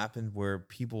things that happened where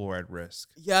people were at risk.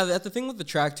 yeah. That's the thing with the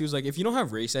track too. Is like if you don't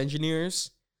have race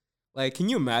engineers, like can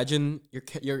you imagine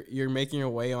you're making your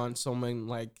way on someone in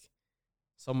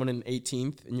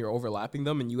 18th and you're overlapping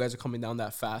them and you guys are coming down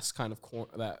that fast kind of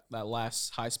that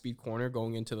last high speed corner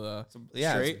going into the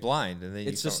Yeah, straight. it's blind, and then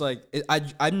It's you just come-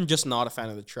 like I'm just not a fan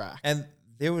of the track. and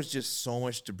there was just so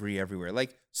much debris everywhere.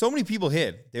 Like so many people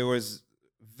hit. There was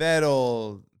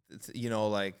Vettel,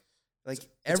 like It's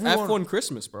everyone. F1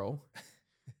 Christmas, bro.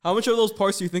 How much of those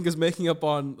parts do you think is making up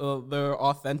on their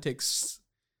authentics?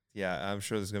 Yeah, I'm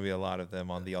sure there's gonna be a lot of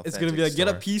them on the authentic It's gonna be like get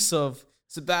a store. piece of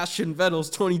Sebastian Vettel's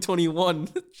 2021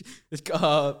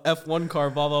 F1 car,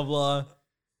 blah blah blah.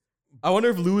 I wonder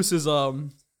if Lewis's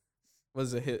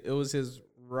was it was his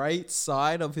right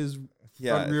side of his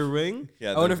front rear wing.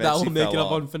 Yeah, I wonder if that will eventually make it fell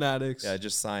up off. on Fanatics. Yeah,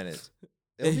 just sign it.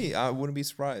 It'll be. I wouldn't be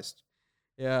surprised.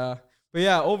 Yeah. But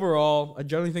yeah, overall, I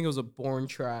generally think it was a boring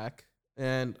track.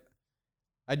 And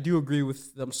I do agree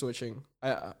with them switching.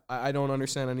 I don't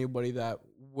understand anybody that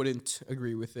wouldn't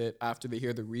agree with it after they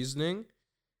hear the reasoning,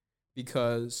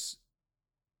 because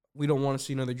we don't want to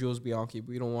see another Jules Bianchi.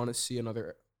 We don't want to see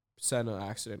another Senna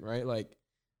accident, right? Like,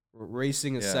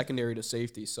 racing is Yeah. secondary to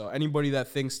safety. So anybody that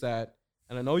thinks that,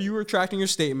 and I know you were retracting your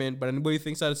statement, but anybody who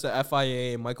thinks that it's the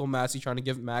FIA, Michael Massey trying to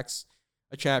give Max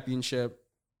a championship,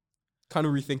 kind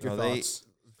of rethink your No, thoughts.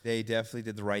 They definitely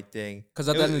did the right thing. 'Cause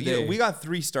at the end of the day- we got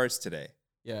 3 starts today.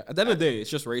 Yeah, at the end of the day, it's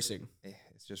just racing.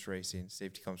 It's just racing.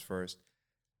 Safety comes first.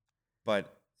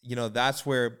 But that's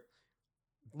where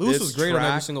Lewis this was great on every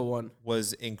track single one.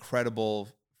 was incredible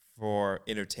for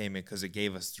entertainment because it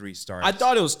gave us 3 stars. I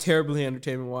thought it was terribly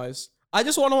entertainment wise. I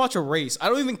just want to watch a race. I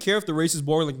don't even care if the race is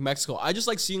boring like Mexico. I just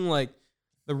like seeing like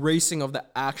the racing of the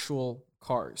actual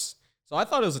cars. So I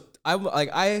thought it was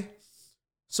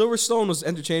Silverstone was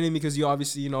entertaining because you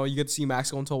obviously you get to see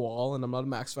Max go into a wall, and I'm not a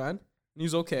Max fan. And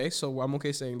he's okay, so I'm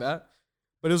okay saying that.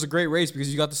 But it was a great race because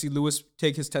you got to see Lewis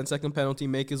take his 10-second penalty,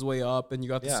 make his way up, and you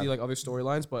got to see like other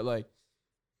storylines. But like,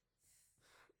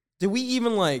 did we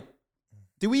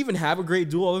even have a great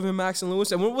duel other than Max and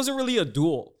Lewis? And it wasn't really a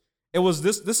duel. It was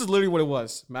this. This is literally what it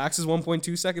was. Max is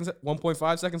 1.2 seconds,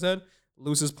 1.5 seconds ahead.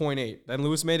 Lewis is 0.8. Then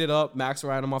Lewis made it up. Max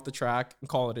ran him off the track and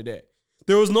call it a day.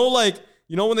 There was no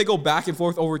when they go back and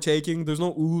forth overtaking. There's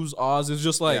no oohs, ahs. It's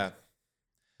just like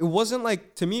it wasn't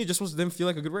like, to me. It just didn't feel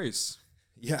like a good race.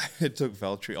 Yeah, it took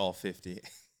Valtteri all 50.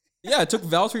 Yeah, it took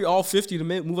Valtteri all 50 to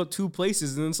move up 2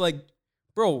 places, and it's like,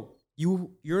 bro,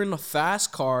 you're in a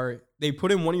fast car. They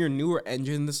put in one of your newer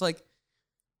engines. It's like,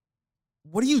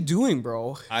 what are you doing,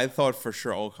 bro? I thought for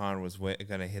sure Ocon was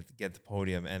gonna get the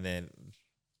podium, and then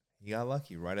he got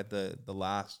lucky right at the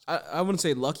last. I wouldn't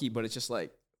say lucky, but it's just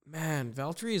like, man,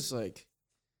 Valtteri is like,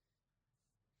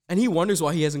 and he wonders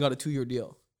why he hasn't got a 2-year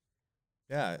deal.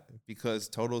 Yeah, because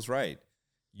Toto's right.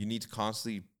 You need to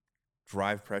constantly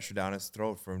drive pressure down his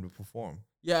throat for him to perform.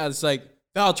 Yeah, it's like,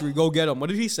 Valtteri, go get him. What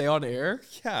did he say on air?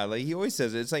 Yeah, like he always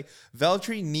says it. It's like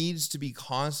Valtteri needs to be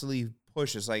constantly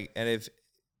pushed. It's like, and if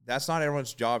that's not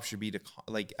everyone's job, should be to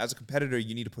as a competitor,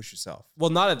 you need to push yourself.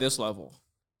 Well, not at this level.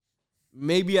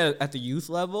 Maybe at the youth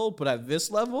level, but at this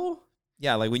level,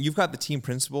 Yeah, like when you've got the team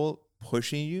principal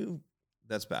pushing you,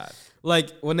 that's bad. like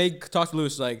when they talk to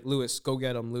Lewis, like, Lewis, go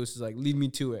get him. Lewis is like, lead me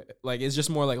to it. Like, it's just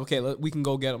more like, okay, we can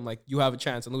go get him. Like, you have a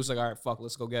chance. And Lewis is like, all right, fuck,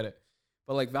 let's go get it.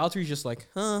 But like, Valtteri's just like,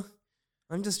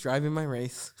 I'm just driving my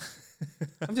race.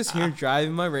 I'm just here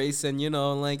driving my race, and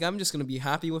I'm just gonna be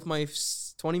happy with my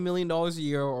 $20 million a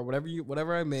year or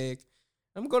whatever I make.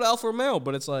 I'm gonna go to Alfa Romeo,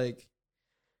 but it's like,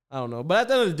 I don't know. But at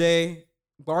the end of the day,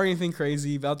 barring anything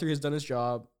crazy, Valtteri has done his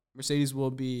job. Mercedes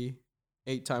will be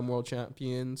 8-time world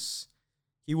champions.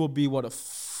 He will be a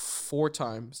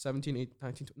 4-time,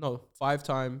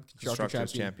 5-time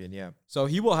constructors champion. Yeah, so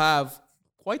he will have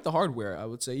quite the hardware, I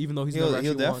would say, even though he'll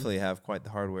definitely have quite the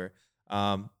hardware.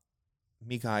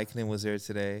 Mika Häkkinen was there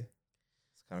today.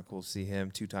 It's kind of cool to see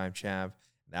him, 2-time champ.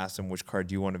 And asked him, which car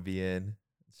do you want to be in?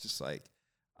 It's just like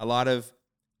a lot of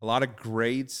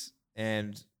greats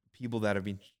and people that have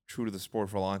been true to the sport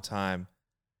for a long time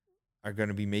are going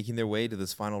to be making their way to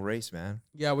this final race, man.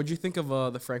 Yeah, what'd you think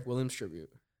of the Frank Williams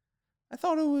tribute? I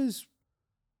thought it was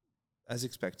as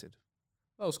expected.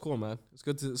 That was cool, man. It's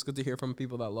good to hear from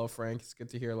people that love Frank. It's good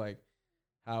to hear like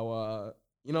how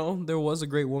there was a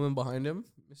great woman behind him,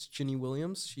 Miss Ginny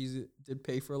Williams. She did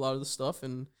pay for a lot of the stuff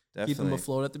and keep him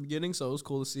afloat at the beginning, so it was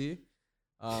cool to see.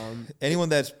 Anyone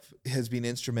that has been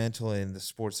instrumental in the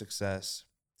sport's success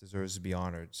deserves to be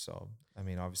honored. So, I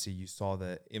mean, obviously you saw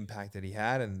the impact that he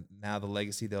had, and now the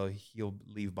legacy that he'll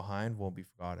leave behind won't be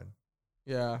forgotten.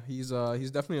 Yeah, he's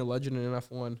definitely a legend in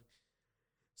F1.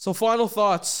 So, final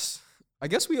thoughts. I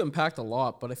guess we unpacked a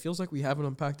lot, but it feels like we haven't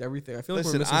unpacked everything. I feel like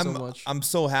we're missing so much. I'm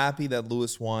so happy that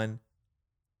Lewis won.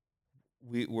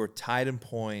 We're tied in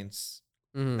points.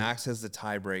 Max has the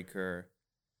tiebreaker.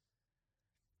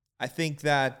 I think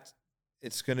that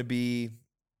it's going to be,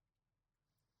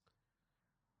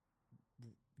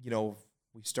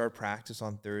 we start practice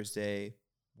on Thursday.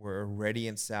 We're already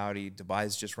in Saudi.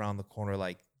 Dubai's just around the corner.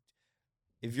 Like,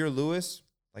 if you're Lewis,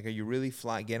 like, are you really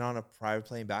getting on a private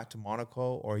plane back to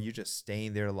Monaco, or are you just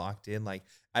staying there locked in? Like,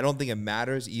 I don't think it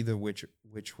matters either which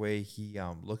way he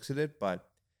looks at it, but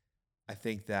I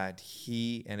think that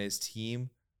he and his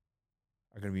team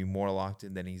are going to be more locked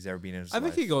in than he's ever been in his life. I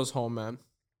think he goes home, man.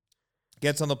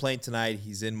 Gets on the plane tonight.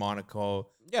 He's in Monaco.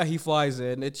 Yeah, he flies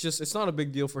in. It's not a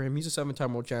big deal for him. He's a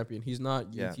 7-time world champion. He's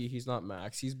not Yuki. He's not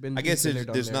Max. He's been. I guess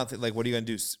there's nothing. Like, what are you going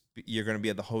to do? You're going to be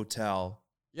at the hotel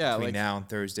between now and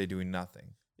Thursday doing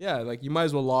nothing. Yeah, like, you might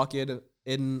as well lock it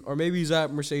in, or maybe he's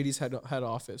at Mercedes head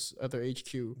office at their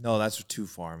HQ. No, that's too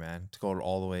far, man. To go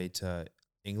all the way to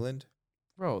England.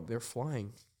 Bro, they're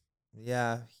flying.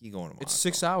 Yeah, he going to Monaco. It's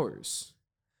 6 hours.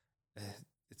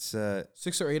 It's a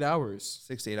 6 or 8 hours.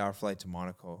 6 to 8 hour flight to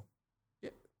Monaco. Yeah.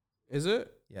 Is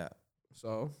it? Yeah.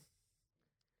 So.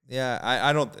 Yeah,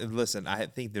 I don't listen. I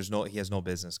think he has no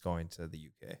business going to the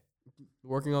UK.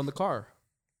 Working on the car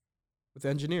with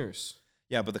engineers.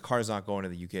 Yeah, but the car's not going to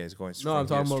the UK. It's going straight. No, I'm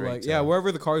talking about like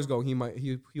wherever the car's going, he'll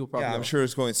probably. Yeah, I'm sure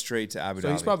it's going straight to Abu Dhabi.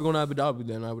 So he's probably going to Abu Dhabi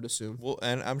then, I would assume. Well,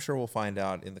 and I'm sure we'll find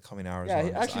out in the coming hours. Yeah, on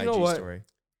actually, this you know IG what? Story.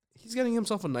 He's getting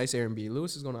himself a nice Airbnb.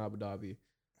 Lewis is going to Abu Dhabi.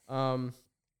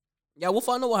 Yeah, we'll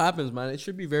find out what happens, man. It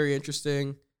should be very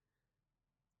interesting.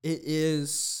 It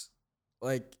is,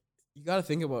 like, you got to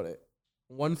think about it.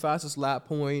 One fastest lap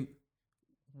point,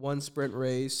 one sprint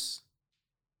race.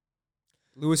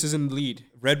 Lewis is in the lead.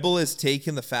 Red Bull has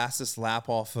taken the fastest lap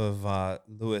off of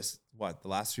Lewis, the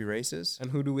last 3 races?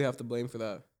 And who do we have to blame for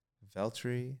that?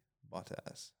 Valtteri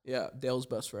Bottas. Yeah, Dale's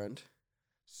best friend.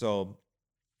 So,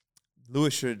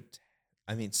 Lewis should,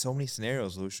 so many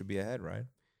scenarios, Lewis should be ahead, right?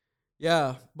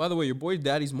 Yeah. By the way, your boy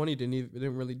Daddy's Money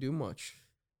didn't really do much.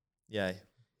 Yeah.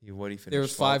 What he finished? There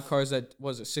was 5 cars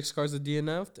 6 cars that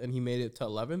DNF'd, and he made it to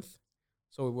 11th.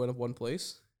 So he went up 1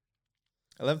 place.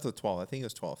 11th or 12th? I think it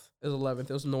was 12th. It was 11th.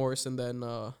 It was Norris and then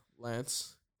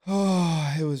Lance.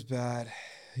 Oh, it was bad.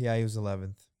 Yeah, he was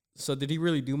 11th. So did he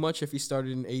really do much if he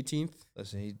started in 18th?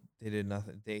 Listen, they did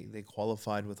nothing. They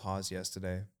qualified with Haas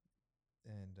yesterday,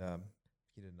 and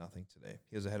he did nothing today.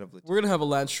 He was ahead of Latifi. We're gonna have a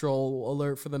Lance Stroll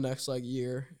alert for the next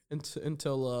year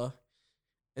until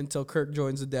Kirk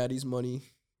joins the Daddy's Money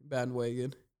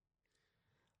bandwagon.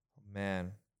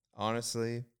 Man,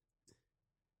 honestly,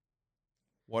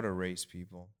 what a race,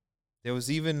 people. There was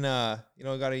even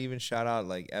gotta even shout out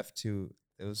like F2.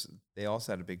 They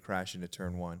also had a big crash into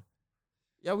turn 1.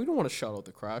 Yeah, we don't want to shout out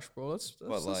the crash, bro. That's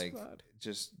bad.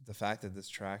 Just the fact that this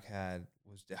track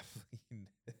was definitely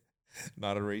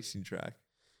not a racing track.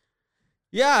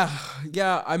 Yeah.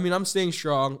 I'm staying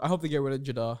strong. I hope they get rid of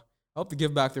Jeddah. I hope they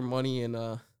give back their money, and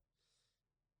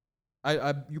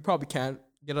you probably can't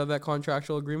get out of that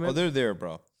contractual agreement. Oh, they're there,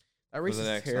 bro. That race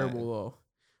is terrible though.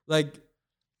 Like,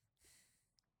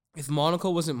 if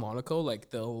Monaco wasn't Monaco, like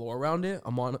the allure around it,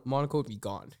 Monaco would be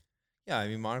gone. Yeah,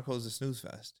 Monaco is a snooze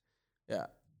fest. Yeah,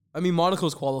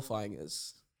 Monaco's qualifying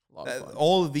is a lot of fun.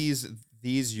 All of these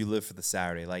you live for the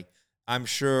Saturday. Like, I'm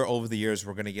sure over the years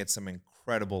we're gonna get some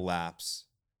incredible laps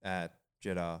at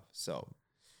Jeddah. So,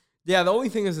 yeah, the only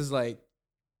thing is like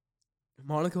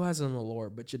Monaco has an allure,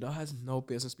 but Jeddah has no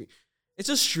business being. It's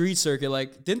a street circuit.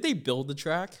 Like, didn't they build the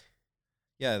track?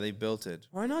 Yeah, they built it.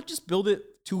 Why not just build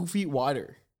it 2 feet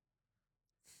wider?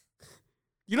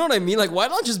 You know what I mean? Like, why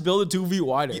not just build it 2 feet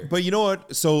wider? But you know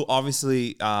what? So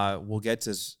obviously, we'll get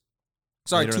to.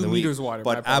 Sorry, 2 meters wider.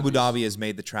 But Abu Dhabi has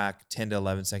made the track 10 to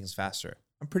 11 seconds faster.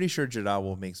 I'm pretty sure Jeddah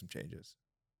will make some changes.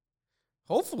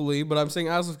 Hopefully, but I'm saying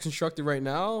as of constructed right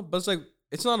now. But it's like,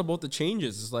 it's not about the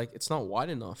changes. It's like, it's not wide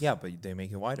enough. Yeah, but they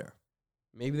make it wider.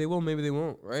 Maybe they will, maybe they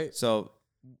won't, right? So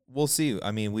we'll see.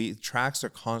 Tracks are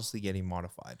constantly getting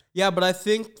modified. Yeah, but I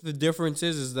think the difference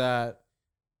is that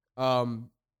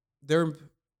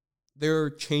they're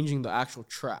changing the actual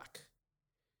track.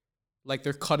 Like,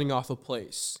 they're cutting off a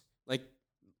place. Like,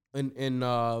 in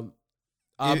Abu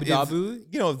If, Dhabi.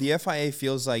 you know, if the FIA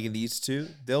feels like it needs to,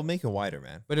 they'll make it wider,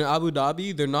 man. But in Abu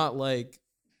Dhabi,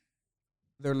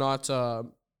 they're not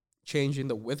changing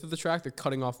the width of the track. They're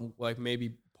cutting off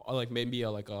maybe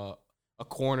a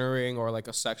cornering or like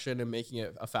a section and making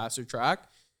it a faster track.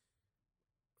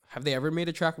 Have they ever made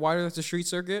a track wider that's a street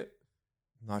circuit?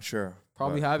 Not sure.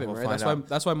 Probably but haven't, we'll right? find out.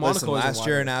 That's why Monaco Listen, isn't last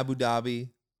year wider. in Abu Dhabi,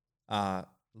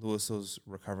 Lewis was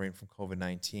recovering from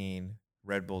COVID-19.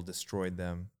 Red Bull destroyed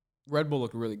them. Red Bull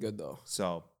looked really good though.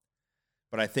 So,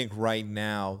 but I think right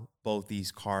now both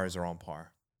these cars are on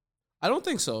par. I don't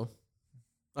think so.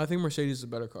 I think Mercedes is a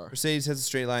better car. Mercedes has a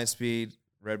straight line speed.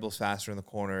 Red Bull's faster in the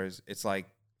corners. It's like,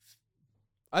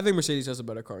 I think Mercedes has a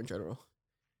better car in general.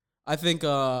 I think,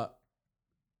 I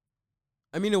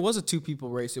mean, it was a 2-people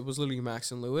race. It was literally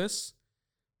Max and Lewis.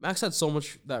 Max had so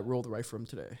much that rolled right for him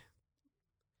today.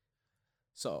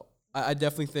 So I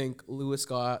definitely think Lewis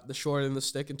got the short end of the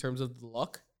stick in terms of the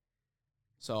luck.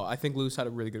 So I think Lewis had a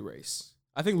really good race.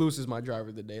 I think Lewis is my driver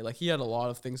of the day. Like, he had a lot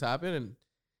of things happen and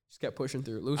just kept pushing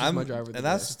through. Lewis is my driver of the day. and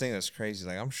that's the thing that's crazy.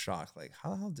 Like, I'm shocked. Like,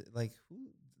 how did, like, who?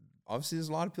 Obviously, there's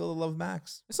a lot of people that love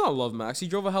Max. It's not love Max. He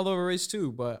drove a hell of a race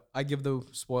too, but I give the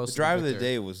spoils The to driver the of victor.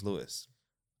 the day was Lewis.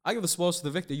 I give the spoils to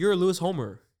the victor. You're a Lewis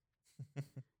homer.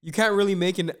 You can't really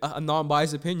make a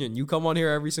non-biased opinion. You come on here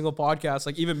every single podcast,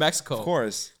 like even Mexico. Of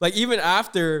course. Like even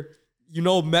after, you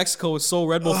know, Mexico is so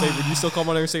Red Bull favored, you still come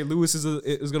on here and say Lewis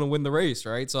is going to win the race,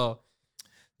 right? So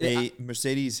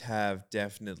Mercedes have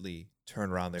definitely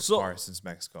turned around their So, car since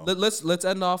Mexico. let's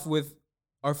end off with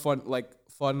our fun,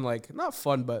 not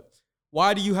fun, but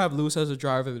why do you have Lewis as a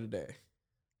driver of the day?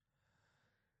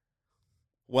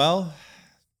 Well,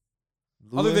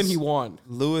 Other than he won.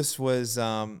 Lewis was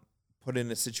put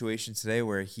in a situation today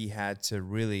where he had to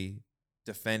really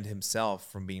defend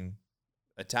himself from being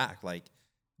attacked. Like,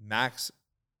 Max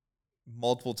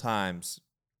multiple times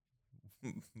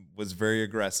was very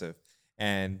aggressive.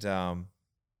 And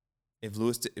if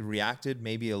Lewis reacted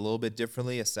maybe a little bit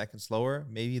differently, a second slower,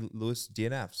 maybe Lewis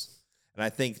DNFs. And I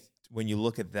think when you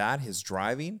look at that, his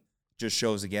driving just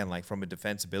shows, again, like from a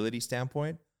defensibility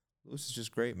standpoint, Lewis is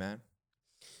just great, man.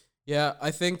 Yeah, I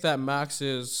think that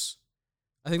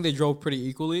I think they drove pretty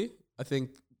equally. I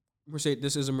think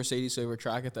this is a Mercedes favorite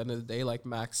track at the end of the day. Like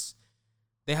Max,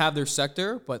 they have their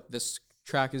sector, but this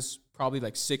track is probably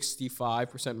like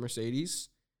 65% Mercedes.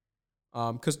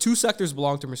 Because 2 sectors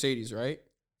belong to Mercedes, right?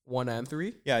 1 and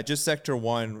 3. Yeah, just Sector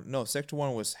 1. No, Sector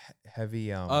 1 was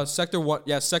heavy. Sector 1,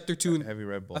 yeah, Sector 2. Heavy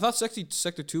Red Bull. I thought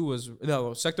Sector 2 was,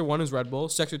 no, Sector 1 is Red Bull.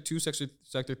 Sector 2,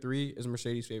 Sector 3 is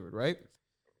Mercedes favored, right?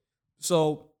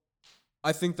 So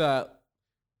I think that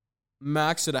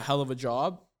Max did a hell of a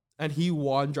job, and he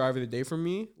won driver of the day for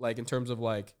me. Like, in terms of,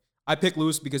 like, I picked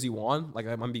Lewis because he won. Like,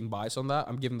 I'm being biased on that.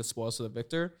 I'm giving the spoils to the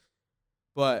victor.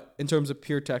 But in terms of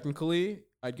pure technically,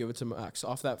 I'd give it to Max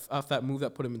off that move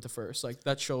that put him into first. Like,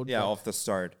 that showed. Yeah, like, off the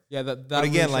start. Yeah, that But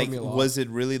again, really like, showed me a lot. was it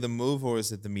really the move or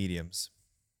was it the mediums?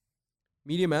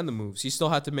 Medium and the moves. He still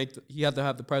had to he had to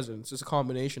have the presence. It's a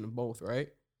combination of both, right?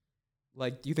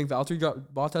 Like, do you think Valtteri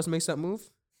Bottas makes that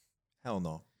move? Hell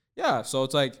no. Yeah, so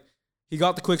it's like he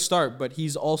got the quick start, but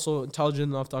he's also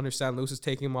intelligent enough to understand Lewis is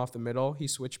taking him off the middle. He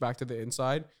switched back to the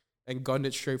inside and gunned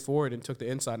it straight forward and took the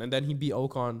inside. And then he beat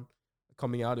Ocon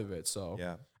coming out of it. So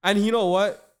Yeah. And you know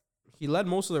what? He led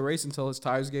most of the race until his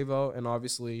tires gave out, and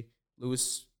obviously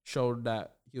Lewis showed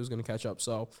that he was going to catch up.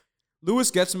 So Lewis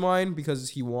gets mine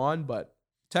because he won, but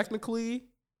technically,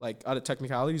 like out of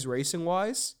technicalities,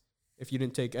 racing-wise, if you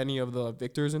didn't take any of the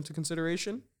victors into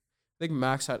consideration, I think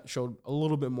Max showed a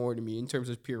little bit more to me in terms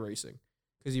of pure racing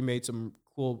because he made some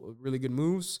cool, really good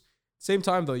moves. Same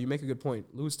time, though, you make a good point.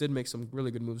 Lewis did make some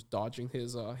really good moves dodging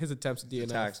his attempts at DNF.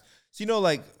 Attacks. So, you know,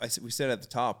 like we said at the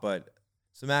top, but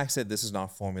so Max said this is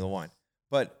not Formula One.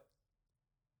 But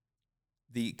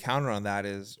the counter on that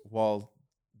is, well,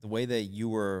 the way that you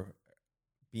were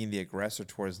being the aggressor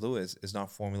towards Lewis is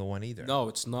not Formula One either. No,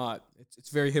 it's not. It's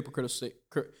very hypocritical.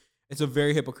 It's a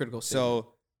very hypocritical statement.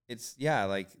 So it's, yeah,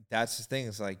 like that's the thing.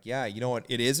 It's like, yeah, you know what?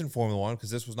 It is in Formula One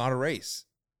because this was not a race.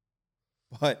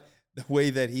 But the way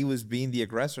that he was being the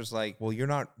aggressor is like, well, you're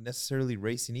not necessarily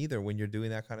racing either when you're doing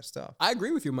that kind of stuff. I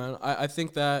agree with you, man. I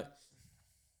think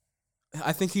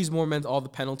he's more meant all the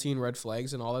penalty and red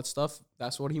flags and all that stuff.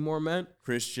 That's what he more meant.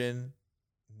 Christian,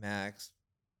 Max,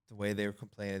 the way they were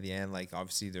complaining at the end, like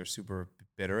obviously they're super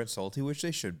bitter and salty, which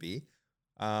they should be.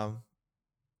 We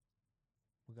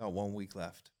got 1 week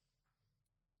left.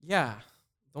 Yeah,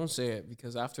 don't say it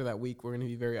because after that week we're gonna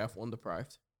be very F1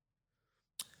 deprived.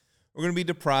 we're gonna be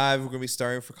deprived. We're gonna be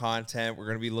starving for content. We're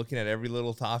gonna be looking at every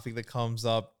little topic that comes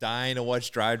up, dying to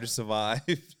watch Drive to Survive.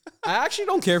 I actually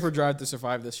don't care for Drive to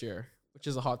Survive this year, which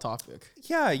is a hot topic.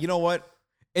 Yeah, you know what?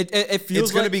 It feels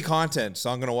It's gonna like, be content, so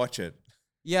I'm gonna watch it.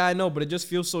 Yeah, I know, but it just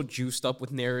feels so juiced up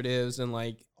with narratives and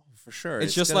like For sure.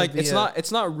 it's just gonna like be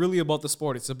it's not really about the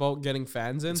sport. It's about getting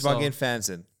fans in. It's about getting fans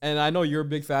in. And I know you're a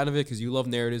big fan of it because you love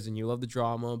narratives and you love the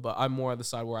drama, but I'm more on the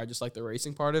side where I just like the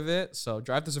racing part of it. So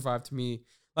Drive to Survive to me,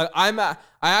 like I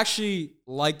actually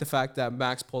like the fact that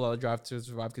Max pulled out of Drive to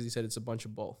Survive because he said it's a bunch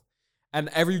of bull. And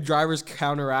every driver's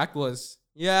counteract was,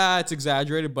 yeah, it's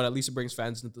exaggerated, but at least it brings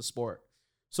fans into the sport.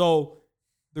 So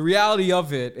the reality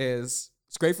of it is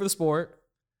it's great for the sport,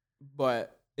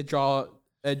 but it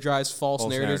drives false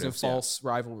narratives and false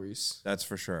rivalries. That's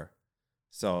for sure.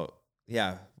 So,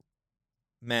 yeah.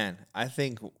 Man, I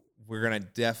think we're going to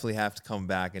definitely have to come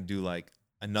back and do like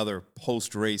another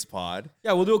post-race pod.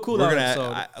 Yeah, we'll do a cool down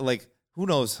episode. Who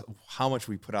knows how much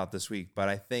we put out this week, but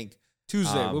I think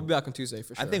Tuesday. We'll be back on Tuesday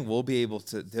for sure. I think we'll be able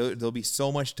to, there'll be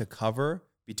so much to cover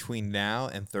between now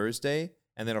and Thursday.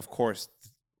 And then, of course,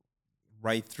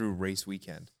 right through race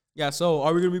weekend. Yeah, so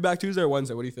are we going to be back Tuesday or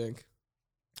Wednesday? What do you think?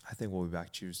 I think we'll be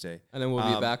back Tuesday. And then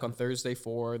we'll be back on Thursday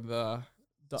for the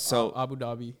Abu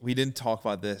Dhabi. We didn't talk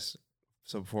about this.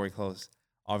 So before we close,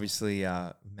 obviously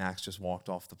Max just walked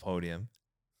off the podium.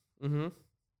 Mm-hmm.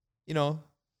 You know,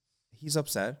 he's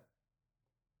upset.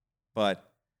 But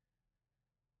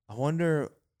I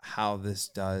wonder how this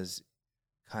does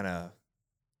kind of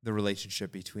the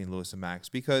relationship between Lewis and Max.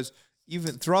 Because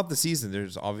even throughout the season,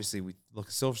 there's obviously, we look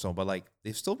at Silverstone, but like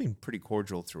they've still been pretty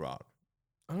cordial throughout.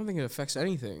 I don't think it affects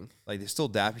anything. Like they still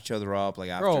dap each other up, like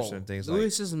after Bro, certain things.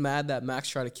 Lewis is mad that Max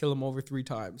tried to kill him over 3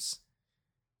 times.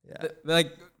 Yeah.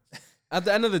 Like at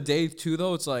the end of the day, too,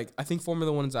 though, it's like I think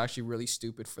Formula 1 is actually really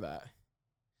stupid for that.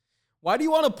 Why do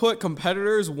you want to put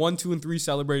competitors 1, 2, and 3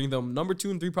 celebrating them? Number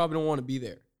 2 and 3 probably don't want to be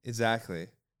there. Exactly.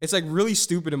 It's like really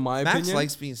stupid in my opinion. Max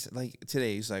likes being like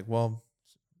today. He's like, well,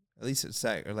 at least it's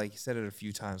second. Or like he said it a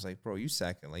few times. Like, bro, you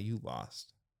second. Like you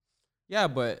lost. Yeah,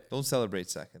 but Don't celebrate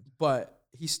second. But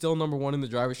he's still number 1 in the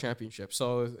drivers' championship.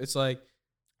 So it's like,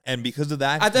 And because of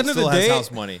that, at the end he of the still has day, house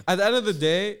money. At the end of the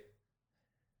day,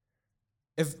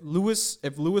 if Lewis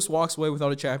walks away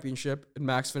without a championship and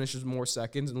Max finishes more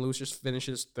seconds and Lewis just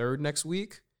finishes 3rd next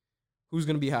week, who's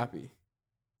gonna be happy?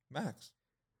 Max.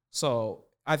 So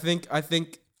I think,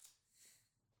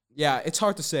 yeah, it's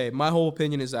hard to say. My whole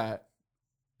opinion is that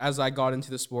as I got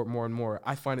into the sport more and more,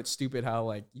 I find it stupid how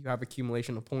like you have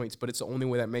accumulation of points, but it's the only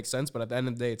way that makes sense. But at the end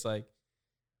of the day, it's like,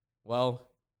 well,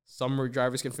 some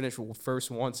drivers can finish first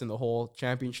once in the whole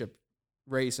championship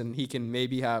race, and he can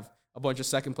maybe have a bunch of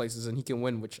second places and he can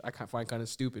win, which I find kind of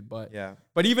stupid. But Yeah.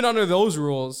 but even under those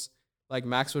rules, like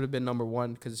Max would have been number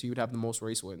 1 because he would have the most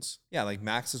race wins. Yeah, like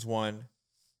Max has won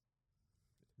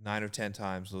 9 or 10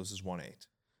 times. Lewis has won 8.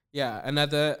 Yeah, and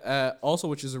at the also,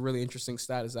 which is a really interesting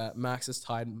stat, is that Max has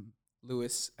tied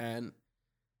Lewis and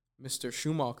Mr.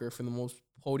 Schumacher for the most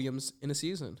podiums in a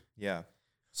season. Yeah.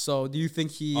 So, do you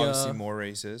think he Obviously more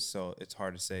races, so it's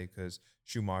hard to say because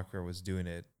Schumacher was doing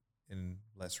it in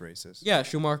less races. Yeah,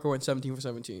 Schumacher went 17 for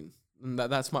 17, and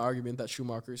that's my argument that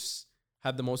Schumacher's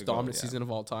had the most The GOAT, dominant yeah. season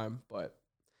of all time. But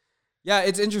yeah,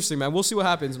 it's interesting, man. We'll see what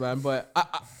happens, man. But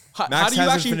how Max do you hasn't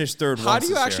actually finished third How once do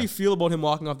you this actually year. feel about him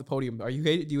walking off the podium? Do you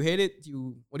hate it?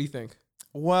 What do you think?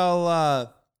 Well,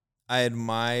 I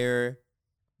admire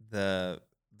the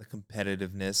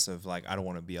competitiveness of like I don't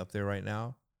want to be up there right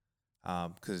now,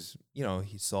 because you know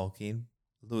he's sulking.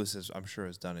 Lewis I'm sure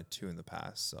has done it too in the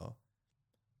past. So,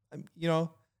 you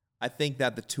know, I think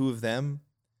that the two of them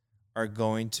are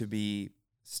going to be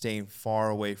staying far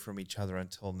away from each other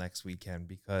until next weekend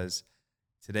because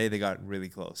today they got really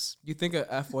close. Do you think a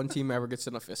F1 team ever gets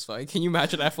in a fist fight? Can you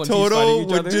imagine F1 teams Toto fighting each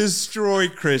would other? destroy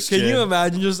Christian. Can you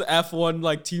imagine just F1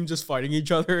 like team just fighting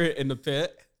each other in the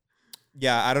pit?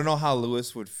 Yeah, I don't know how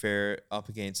Lewis would fare up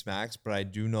against Max, but I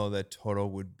do know that Toto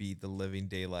would beat the living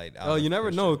daylight out Oh, of you never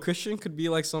Christian. know. Christian could be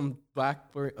like some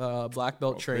black belt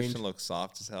Bro, trained. Christian looks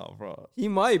soft as hell, bro. He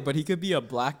might, but he could be a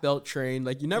black belt trained.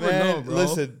 Like you never Man, know, bro.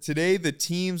 Listen, today the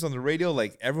teams on the radio,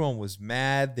 like everyone was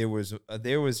mad. There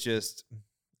was just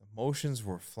emotions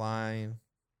were flying.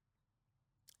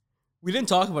 We didn't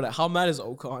talk about it. How mad is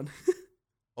Ocon?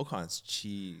 Ocon's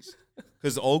cheese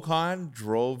because Ocon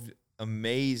drove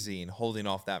amazing holding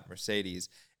off that Mercedes,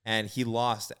 and he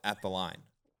lost at the line.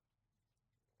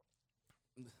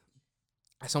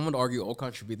 Someone would argue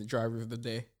Ocon should be the driver of the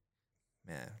day.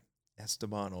 Man,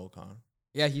 Esteban Ocon.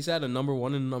 Yeah, he's had a number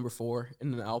 1 and a number 4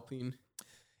 in an Alpine.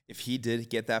 If he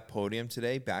did get that podium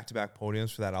today, back-to-back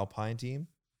podiums for that Alpine team,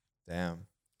 damn.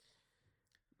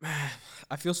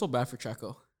 I feel so bad for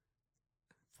Checo.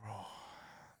 Bro,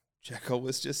 Checo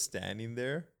was just standing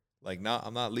there. Like, no,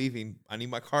 I'm not leaving. I need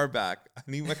my car back. I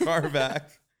need my car back.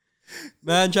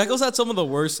 Man, Checo's had some of the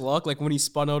worst luck, like when he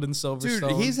spun out in Silverstone.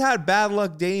 Dude, he's had bad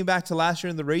luck dating back to last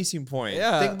year in the Racing Point.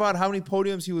 Yeah. Think about how many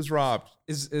podiums he was robbed.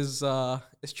 Is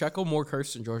Checo more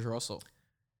cursed than George Russell?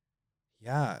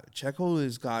 Yeah, Checo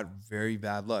has got very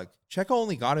bad luck. Checo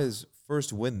only got his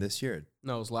first win this year.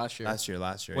 No, it was last year. Last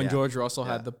year. When yeah. George Russell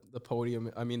Yeah. had the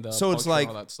podium. I mean, the So it's puncture and like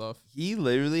all that stuff. he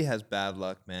literally has bad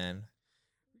luck, man.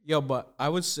 Yo, but I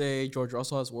would say George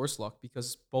Russell has worse luck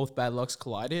because both bad lucks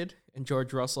collided, and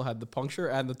George Russell had the puncture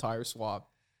and the tire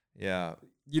swap. Yeah,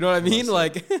 You know what I mean? Listen.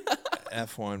 Like,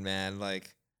 F1, man.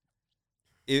 Like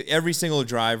every single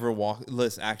driver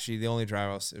Listen, actually, the only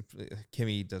driver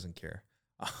Kimi doesn't care,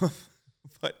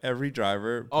 but every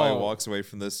driver probably walks away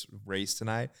from this race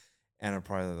tonight, and I'm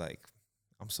probably like,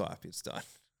 I'm so happy it's done.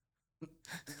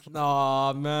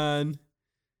 nah, man.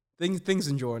 Things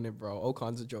enjoying it, bro.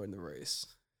 Ocon's enjoying the race.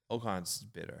 Ocon's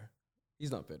bitter.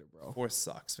 He's not bitter, bro. Fourth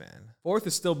sucks, man. Fourth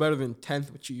is still better than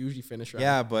 10th, which you usually finish at.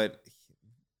 Yeah, but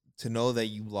to know that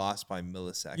you lost by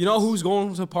milliseconds. You know who's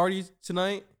going to party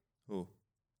tonight? Who?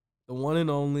 The one and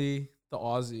only, the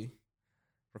Aussie.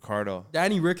 Ricardo.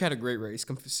 Danny Rick had a great race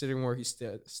considering where he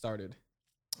started.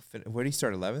 Where did he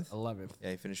start? 11th? 11th.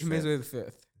 Yeah, he finished He made 5th. it to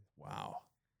 5th. Wow.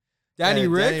 Danny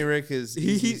Rick is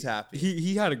he's happy.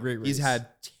 He had a great race. He's had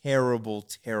terrible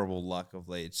luck of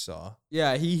late. So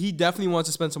Yeah, he definitely wants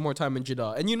to spend some more time in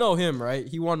Jeddah. And you know him, right?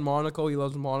 He won Monaco. He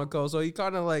loves Monaco. So he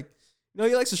kind of like,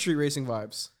 he likes the street racing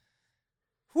vibes.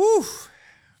 whew,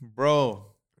 bro,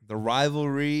 the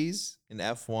rivalries in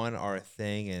F1 are a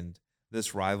thing, and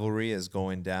this rivalry is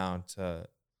going down to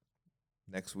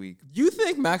next week. Do you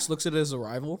think Max looks at it as a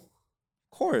rival?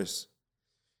 Of course.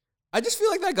 I just feel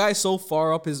like that guy's so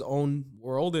far up his own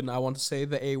world, and I want to say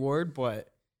the A word, but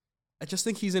I just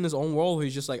think he's in his own world.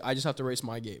 He's just like, I just have to race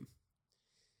my game.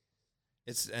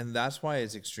 And that's why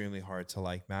it's extremely hard to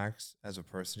like Max as a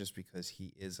person, just because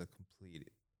he is a complete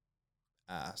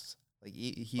ass. Like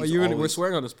he's We're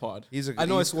swearing on this pod. I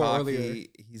know I swore cocky, earlier.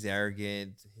 He's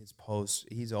arrogant. His posts,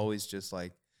 he's always just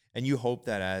like, and you hope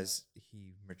that as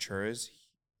he matures,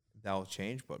 that'll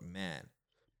change. But man,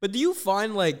 But do you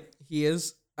find like he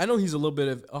is? I know he's a little bit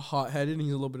of a hot-headed and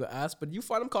he's a little bit of ass, but do you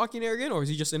find him cocky and arrogant, or is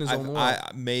he just in his own world?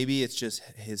 maybe it's just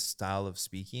his style of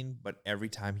speaking, but every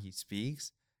time he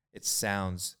speaks, it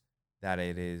sounds that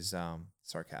it is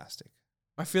sarcastic.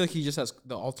 I feel like he just has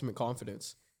the ultimate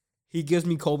confidence. He gives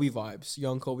me Kobe vibes,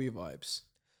 young Kobe vibes.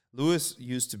 Lewis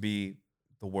used to be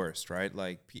the worst, right?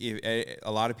 Like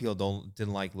a lot of people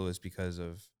didn't like Lewis because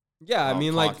of Yeah, I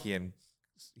mean, like, cocky and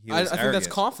I think that's arrogant.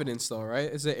 confidence, though,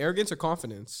 right? Is it arrogance or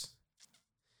confidence?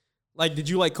 Like, did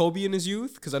you like Kobe in his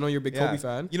youth? Because I know you're a big Yeah. Kobe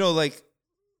fan. You know, like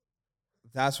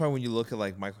that's why when you look at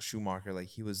like Michael Schumacher, like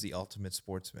he was the ultimate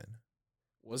sportsman.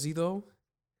 Was he, though?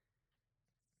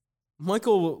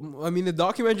 Michael, I mean, the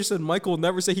documentary said Michael will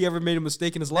never say he ever made a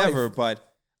mistake in his life. Never,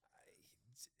 but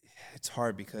it's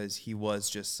hard because he was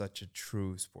just such a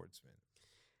true sportsman.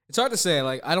 It's hard to say.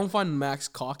 Like, I don't find Max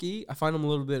cocky. I find him a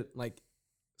little bit, like,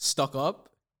 stuck up.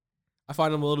 I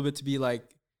find him a little bit to be, like,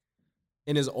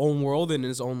 in his own world and in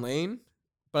his own lane.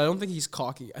 But I don't think he's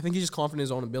cocky. I think he's just confident in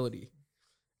his own ability.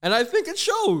 And I think it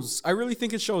shows. I really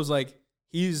think it shows. Like,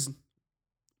 he's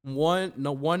 1A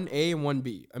and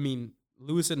 1B. I mean,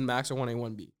 Lewis and Max are 1A,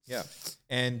 1B. Yeah.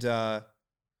 And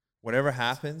whatever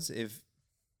happens, if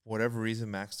whatever reason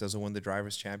Max doesn't win the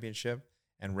Drivers' Championship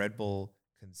and Red Bull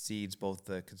concedes both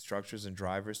the constructors and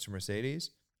drivers to Mercedes,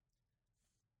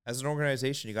 as an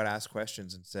organization, you got to ask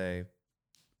questions and say,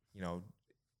 you know,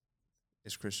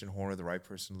 is Christian Horner the right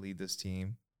person to lead this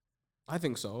team? I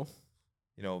think so.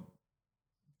 You know,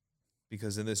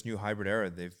 because in this new hybrid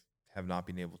era, they have not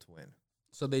been able to win.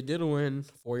 So they did win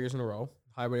 4 years in a row.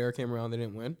 Hybrid era came around, they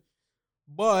didn't win.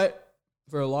 But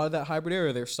for a lot of that hybrid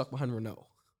era, they're stuck behind Renault.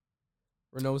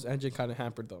 Renault's engine kind of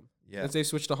hampered them. Yeah. Once they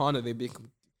switched to Honda,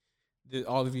 it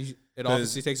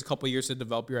obviously takes a couple of years to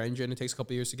develop your engine. It takes a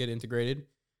couple of years to get integrated.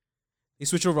 They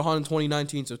switched over to Honda in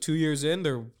 2019, so 2 years in,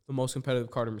 they're the most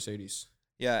competitive car to Mercedes.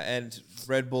 Yeah, and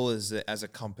Red Bull is as a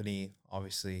company,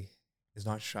 obviously, is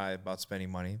not shy about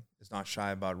spending money. It's not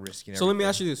shy about risking. So let me everything.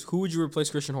 ask you this: who would you replace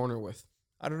Christian Horner with?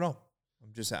 I don't know.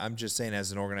 I'm just saying,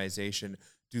 as an organization,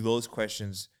 do those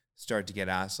questions start to get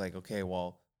asked? Like, okay,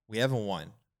 well, we haven't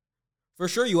won. For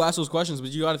sure, you ask those questions, but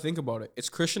you got to think about it. It's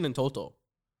Christian and Toto.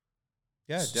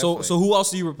 Yeah, definitely. So who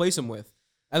else do you replace him with?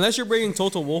 Unless you're bringing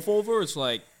Toto Wolff over, it's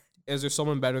like, is there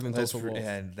someone better than Toto Wolff?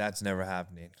 And that's never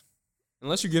happening.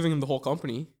 Unless you're giving him the whole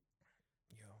company.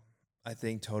 I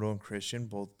think Toto and Christian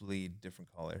both bleed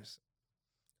different colors.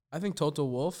 I think Toto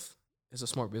Wolff is a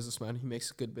smart businessman. He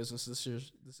makes good business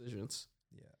decisions.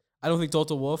 Yeah. I don't think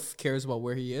Toto Wolff cares about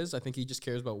where he is. I think he just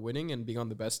cares about winning and being on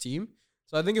the best team.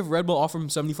 So I think if Red Bull offered him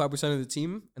 75% of the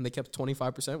team and they kept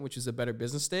 25%, which is a better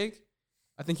business stake,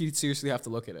 I think he'd seriously have to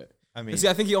look at it. I mean, See,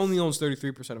 I think he only owns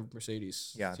 33% of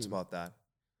Mercedes. yeah, it's team. about that.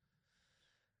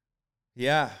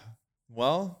 Yeah.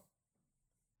 Well,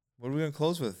 what are we going to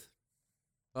close with?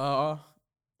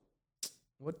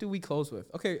 What do we close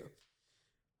with? Okay.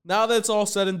 Now that it's all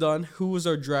said and done, who was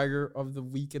our dragger of the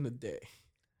week and the day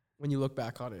when you look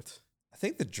back on it? I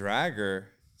think the dragger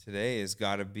today has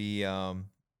got to be,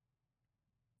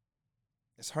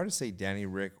 it's hard to say Danny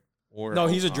Rick or No,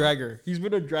 he's a Ocon. dragger. He's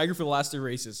been a dragger for the last 3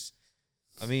 races.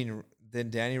 I mean, then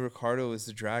Danny Ricciardo is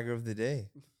the dragger of the day.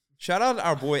 Shout out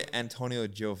our boy Antonio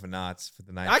Giovinazzi for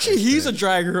the night. Actually, he's a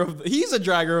dragger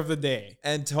of the day.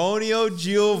 Antonio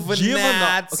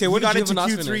Giovinazzi. Okay, what got did into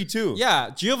Giovinazzi Q3 finish? too. Yeah,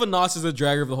 Giovinazzi is the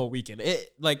dragger of the whole weekend.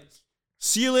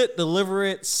 Seal it, deliver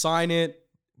it, sign it.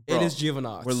 Bro, it is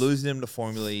Giovinazzi. We're losing him to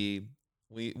Formula E.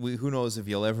 We who knows if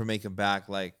you'll ever make him back.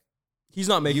 Like He's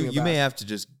not making it you back. may have to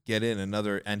just get in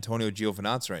another Antonio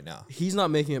Giovinazzi right now He's not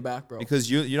making it back, bro.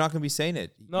 because you're not going to be saying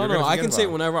it. No, You're gonna I forget can say it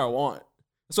about whenever I want.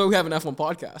 That's why we have an F1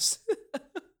 podcast.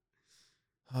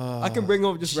 I can bring him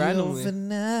up just randomly.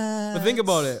 Giovinazzi. But think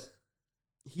about it.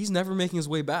 He's never making his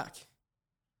way back.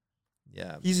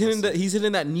 Yeah, He's hitting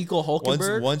that Nico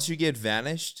Hulkenberg. Once you get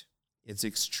vanished, it's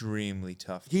extremely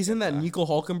tough. to He's get in that back. Nico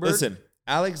Hulkenberg. Listen,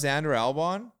 Alexander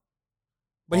Albon.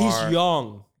 but he's are-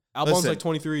 young. Albon's Listen, like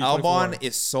 23, Albon 24.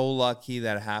 is so lucky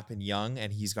that it happened young,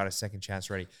 and he's got a second chance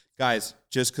ready. Guys,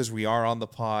 just because we are on the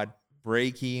pod,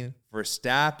 breaking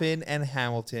Verstappen and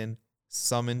Hamilton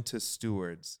summoned to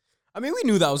stewards. I mean, we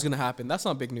knew that was going to happen. That's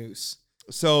not big news.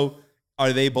 So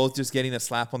are they both just getting a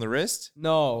slap on the wrist?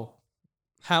 No.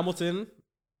 Hamilton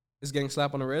is getting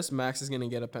slapped on the wrist. Max is going to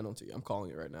get a penalty. I'm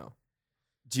calling it right now.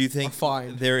 Do you think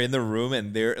fine. they're in the room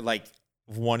and they're like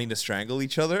wanting to strangle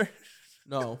each other?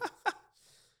 No.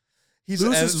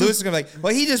 Lewis is gonna be like,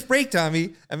 well, he just braked on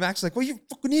me, and Max is like, well, you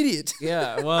fucking idiot.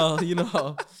 Yeah, well,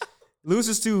 Lewis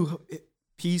is too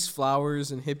peace,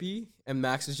 flowers, and hippie, and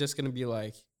Max is just going to be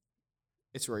like,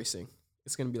 it's racing.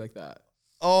 It's going to be like that.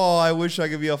 Oh, I wish I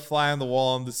could be a fly on the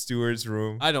wall in the steward's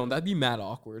room. I don't. That'd be mad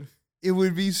awkward. It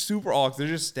would be super awkward.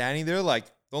 They're just standing there like,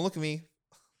 don't look at me.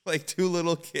 Like two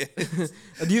little kids.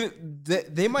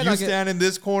 They might You not get, stand in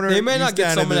this corner. they might you not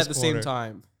get stand in someone this at the corner. same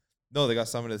time. No, they got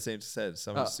someone at the same set.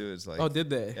 Some stewards like. Oh, did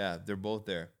they? Yeah, they're both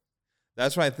there.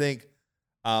 That's why I think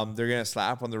they're gonna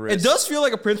slap on the wrist. It does feel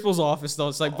like a principal's office, though.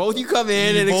 It's like both you come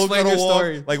in You and both explain gotta your walk-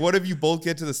 story. Like, what if you both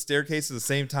get to the staircase at the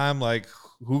same time? Like,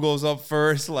 who goes up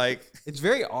first? Like, It's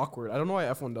very awkward. I don't know why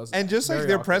F1 does that. and just like Very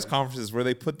their awkward. press conferences where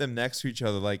they put them next to each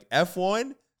other. Like,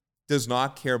 F1 does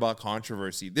not care about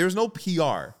controversy. There's no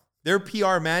PR. Their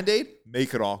PR mandate,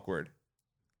 make it awkward.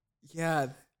 Yeah,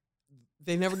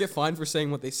 they never get fined for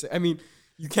saying what they say. I mean,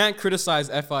 you can't criticize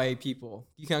FIA people.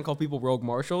 You can't call people rogue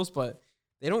marshals, but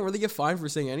they don't really get fined for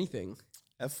saying anything.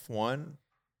 F1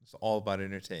 is all about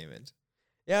entertainment.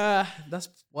 Yeah, that's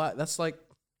like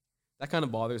that kind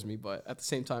of bothers me. But at the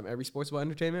same time, every sport's about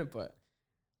entertainment. But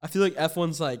I feel like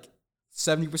F1's like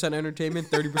 70% entertainment,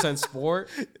 30% sport.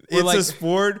 It's like, a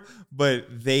sport, but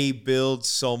they build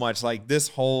so much. Like this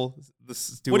whole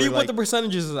what do you put the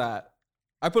percentages at?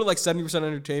 I put it like 70%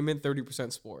 entertainment,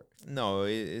 30% sport. No,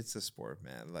 it's a sport,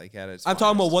 man. Like at its I'm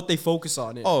talking about finest. what they focus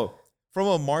on. Oh, from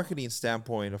a marketing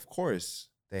standpoint, of course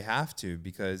they have to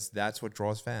because that's what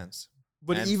draws fans.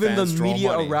 but and even the fans draw media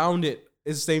money. around it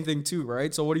is the same thing too,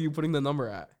 right? So what are you putting the number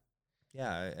at?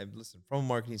 Yeah, listen. From a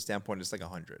marketing standpoint, it's like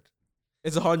 100.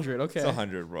 It's 100. Okay. It's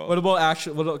 100, bro. What about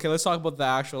actual? Okay, let's talk about the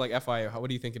actual like FIA. What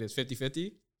do you think it is?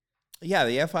 50-50? Yeah,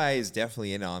 the FIA is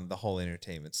definitely in on the whole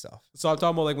entertainment stuff. So I'm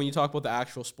talking about like when you talk about the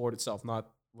actual sport itself, not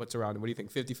what's around it. What do you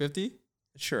think? 50-50?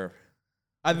 Sure.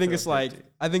 I think Sure, it's like 50.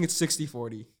 I think it's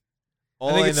 60-40. All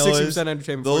I think I it's know 60% is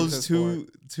entertainment. those 40% sport.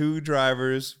 two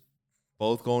drivers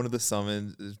both going to the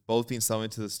summons, both being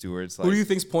summoned to the stewards. Like, Who do you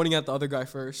think's pointing at the other guy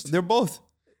first? They're both.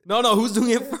 No, who's doing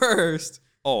it first?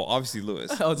 Oh, obviously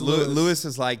Lewis. Oh, it's Lewis. Lewis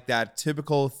is like that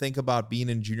typical think about being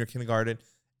in junior kindergarten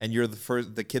and you're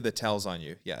the kid that tells on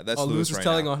you. Yeah, that's Oh, Lewis Lewis is right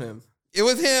telling now. on him. It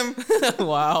was him.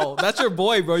 Wow, that's your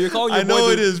boy, bro. You're calling your I boy. know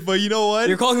it is, but you know what?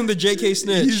 You're calling him the JK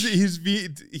snitch.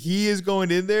 He is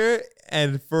going in there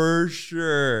and for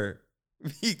sure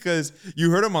because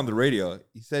you heard him on the radio.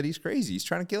 He said he's crazy. He's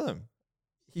trying to kill him.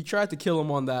 He tried to kill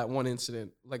him on that one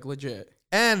incident, like legit.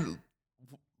 And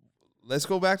let's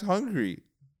go back to Hungary.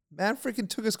 Man freaking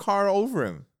took his car over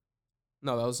him.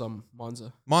 No, that was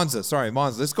Monza.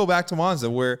 Monza. Let's go back to Monza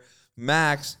where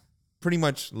Max pretty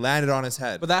much landed on his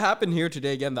head. But that happened here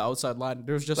today again. The outside line.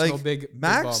 There's just no big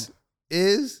Max bump.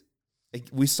 is. Like,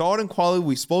 we saw it in quality.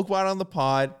 We spoke about it on the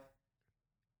pod.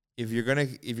 If you're gonna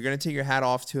take your hat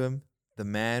off to him, the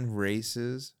man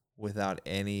races without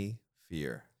any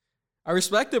fear. I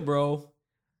respect it, bro.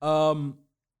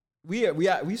 We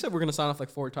said we're gonna sign off like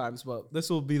 4 times, but this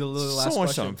will be the last So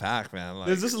much to question. unpack, man. Like,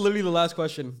 This is literally the last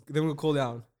question. Then we'll cool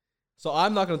down. So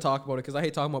I'm not gonna talk about it because I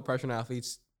hate talking about pressure on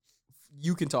athletes.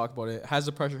 You can talk about it. Has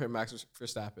the pressure hit Max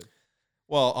Verstappen?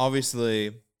 well,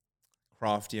 obviously,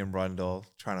 Crofty and Brundle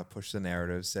trying to push the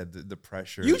narrative said the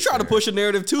pressure. You is try to there. push a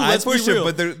narrative too. I Let's be push it, real.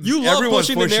 but you love everyone's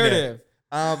pushing the pushing it.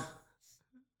 narrative.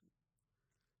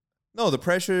 No, the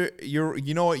pressure.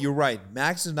 You know what? You're right.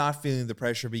 Max is not feeling the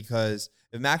pressure because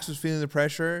if Max was feeling the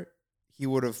pressure, he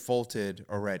would have faulted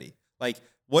already. Like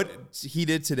what he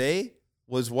did today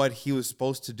was what he was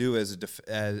supposed to do as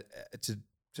to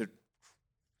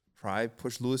try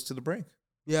push Lewis to the brink.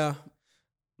 Yeah.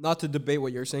 Not to debate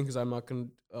what you're saying because I'm not going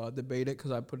to debate it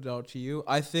because I put it out to you.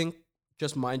 I think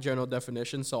just my general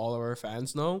definition, so all of our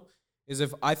fans know, is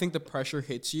if I think the pressure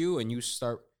hits you and you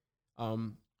start,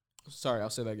 sorry, I'll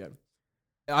say that again.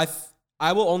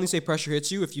 I will only say pressure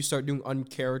hits you if you start doing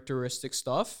uncharacteristic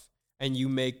stuff and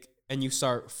you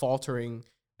start faltering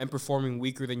and performing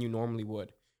weaker than you normally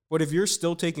would. But if you're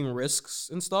still taking risks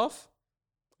and stuff,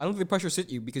 I don't think the pressure's hit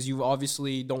you because you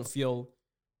obviously don't feel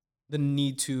the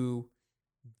need to.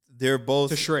 They're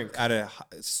both To shrink. at a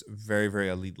very, very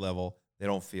elite level. They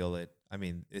don't feel it. I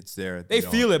mean, it's there. They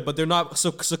feel it, but they're not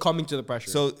succumbing to the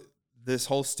pressure. So this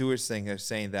whole Stewart's thing is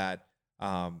saying that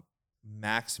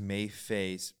Max may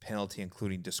face penalty,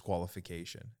 including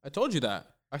disqualification. I told you that.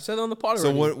 I said it on the pod So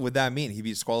already. what would that mean? He'd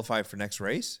be disqualified for next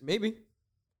race? Maybe.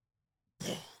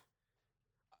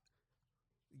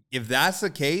 If that's the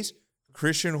case,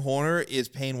 Christian Horner is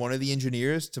paying one of the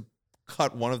engineers to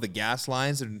cut one of the gas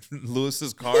lines in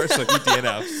Lewis's car so he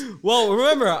DNFs. Well,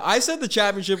 remember, I said the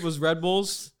championship was Red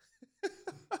Bulls.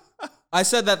 I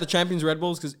said that the champion's Red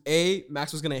Bulls because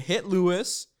Max was going to hit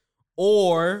Lewis,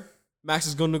 or Max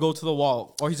is going to go to the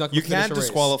wall, or he's not going You to finish can't a race.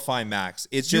 disqualify Max.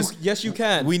 It's just Yes, you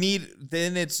can.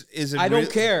 is it I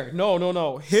don't care.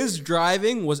 No. His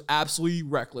driving was absolutely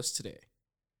reckless today.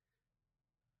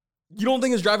 You don't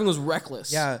think his driving was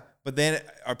reckless? Yeah, but then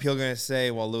are people going to say,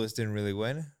 well, Lewis didn't really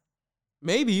win?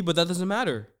 Maybe, but that doesn't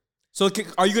matter. So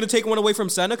are you going to take one away from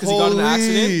Senna because he got in an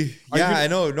accident? Yeah, I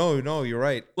know. No, you're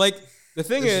right. Like, the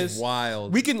thing This is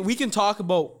wild. we can talk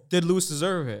about did Lewis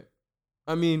deserve it?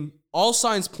 I mean, all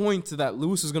signs point to that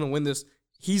Lewis is going to win this.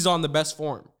 He's on the best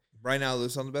form. Right now,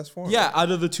 Lewis on the best form. Yeah,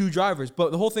 out of the 2 drivers.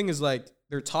 But the whole thing is like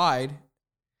they're tied.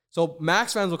 So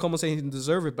Max fans will come and say he didn't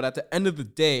deserve it, but at the end of the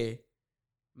day,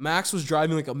 Max was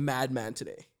driving like a madman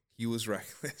today. He was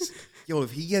reckless. Yo,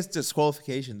 if he gets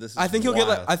disqualification, this is I think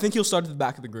wild. I think he'll start at the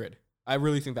back of the grid. I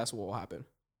really think that's what will happen.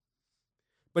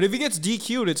 But if he gets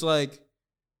DQ'd, it's like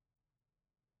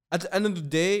at the end of the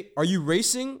day, are you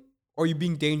racing or are you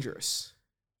being dangerous?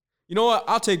 You know what?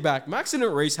 I'll take back. Max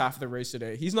didn't race half of the race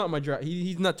today. He's not my driver.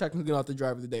 He's not technically not the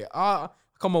driver of the day. I'll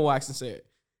come on wax and say it.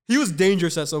 He was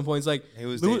dangerous at some points. Like It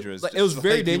was dangerous. Like, it was Just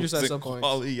very like dangerous he was at some in points.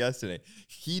 quality yesterday.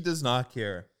 He does not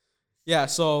care. Yeah.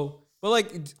 So, but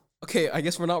like, okay, I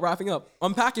guess we're not wrapping up.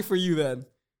 Unpack it for you then.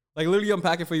 Like literally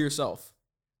unpack it for yourself.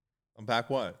 Unpack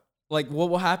what? Like, what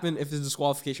will happen if there's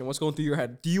disqualification? What's going through your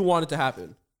head? Do you want it to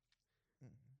happen?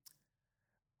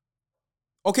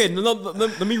 Okay, no,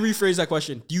 let me rephrase that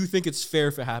question. Do you think it's fair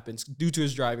if it happens due to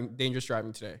his dangerous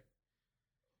driving today?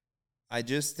 I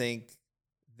just think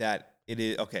that it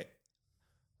is okay.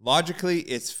 Logically,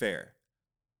 it's fair.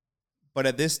 But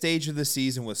at this stage of the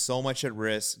season with so much at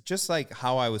risk, just like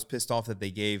how I was pissed off that they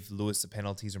gave Lewis the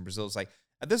penalties in Brazil, it's like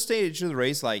at this stage of the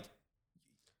race, like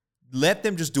let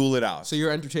them just duel it out. So your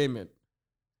entertainment.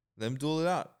 Let them duel it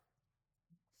out.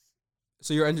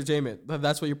 So your entertainment.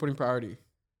 That's what you're putting priority.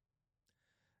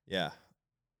 Yeah.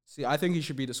 See, I think he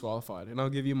should be disqualified, and I'll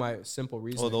give you my simple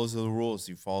reason. Oh, those are the rules.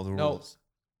 You follow the No. rules.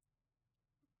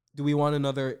 Do we want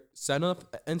another Senna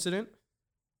incident?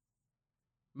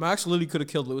 Max literally could have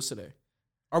killed Lewis today.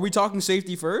 Are we talking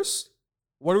safety first?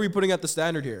 What are we putting at the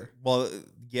standard here? Well,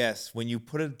 yes. When you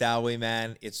put it that way,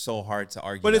 man, it's so hard to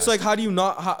argue. But it's that. like, how do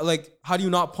you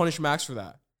not punish Max for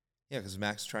that? Yeah, because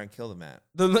Max is trying to kill the man.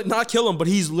 Not kill him, but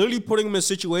he's literally putting him in a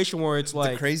situation where it's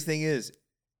like The crazy thing is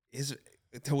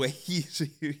the way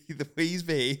he's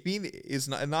behaving is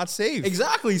not safe.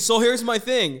 exactly. So here's my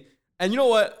thing, and you know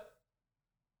what?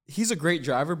 He's a great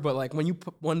driver, but like when you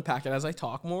unpack it as I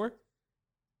talk more,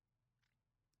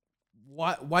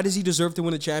 why does he deserve to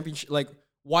win a championship? Like,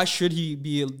 why should he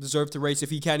deserve to race if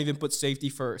he can't even put safety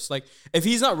first? Like, if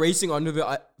he's not racing under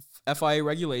the FIA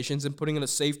regulations and putting it in a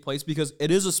safe place because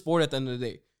it is a sport at the end of the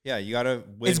day. Yeah, you gotta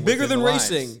win. It's bigger within than the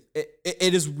lines. racing.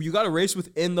 It is. You got to race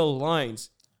within the lines.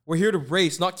 We're here to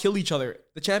race, not kill each other.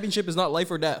 The championship is not life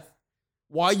or death.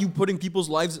 Why are you putting people's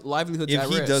livelihoods at If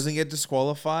he risk? doesn't get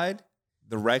disqualified,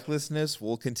 the recklessness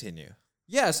will continue.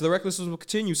 Yeah, so the recklessness will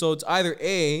continue. So it's either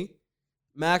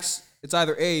Max,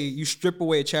 you strip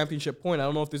away a championship point. I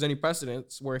don't know if there's any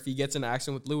precedents where if he gets in an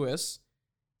accident with Lewis,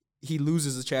 he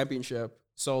loses the championship.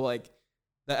 So like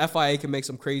the FIA can make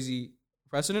some crazy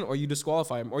precedent, or you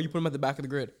disqualify him, or you put him at the back of the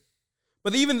grid.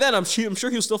 But even then, I'm sure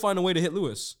he'll still find a way to hit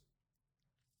Lewis.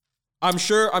 I'm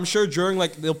sure during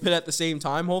like they'll pit at the same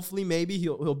time. Hopefully, maybe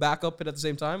he'll back up pit at the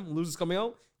same time. Lewis is coming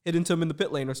out, hit into him in the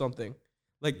pit lane or something.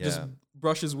 Like just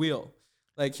brush his wheel.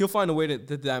 Like he'll find a way to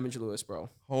damage Lewis, bro.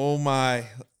 Oh my!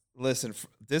 Listen,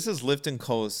 this is Lifton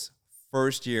Coast's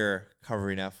first year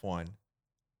covering F1,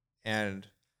 and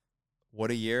what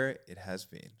a year it has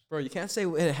been. Bro, you can't say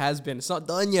it has been. It's not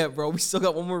done yet, bro. We still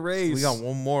got one more race. We got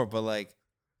one more, but like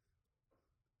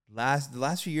the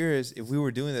last few years, if we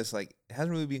were doing this, like it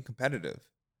hasn't really been competitive.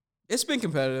 It's been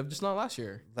competitive, just not last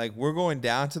year. Like we're going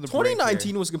down to the brink 2019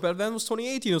 here. was competitive. Then it was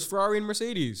 2018. It was Ferrari and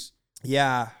Mercedes.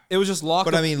 Yeah, It was just locked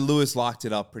but up. I mean, Lewis locked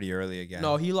it up pretty early again.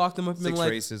 No, he locked them up in 6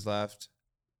 like races left.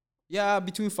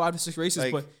 between 5 to 6 races.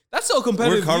 Like, but that's still a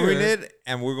competitive. We're covering year. it,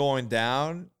 and we're going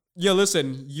down. Yeah,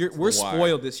 listen, we're the wire.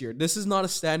 spoiled this year. This is not a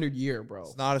standard year, bro.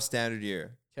 It's not a standard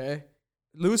year. Okay,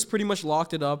 Lewis pretty much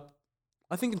locked it up.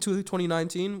 I think in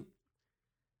 2019,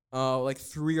 like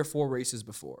 3 or 4 races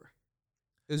before.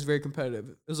 It was very competitive.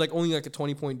 It was like only like a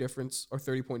 20-point difference or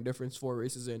 30-point difference 4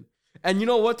 races in. And you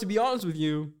know what? To be honest with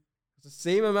you, it's the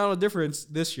same amount of difference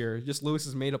this year. Just Lewis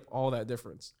has made up all that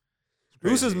difference.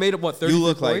 Lewis has made up what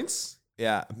 30 points.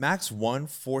 Yeah, Max won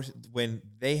 4 when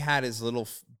they had his little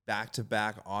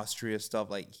back-to-back Austria stuff.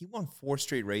 Like he won 4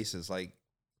 straight races. Like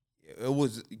it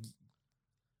was.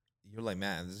 You're like,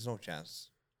 man, there's no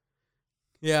chance.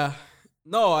 Yeah.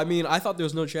 No, I mean, I thought there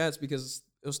was no chance because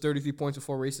it was 33 points with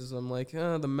 4 races. I'm like,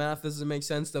 the math doesn't make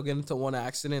sense. They'll get into one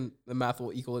accident. The math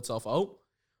will equal itself out.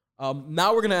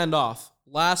 Now we're going to end off.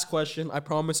 Last question. I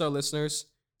promise our listeners,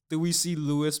 do we see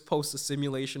Lewis post a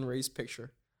simulation race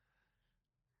picture?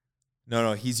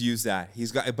 No, he's used that.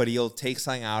 But he'll take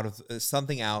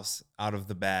something else out of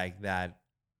the bag that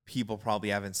people probably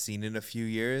haven't seen in a few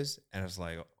years, and it's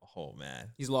like, oh man,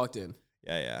 He's locked in.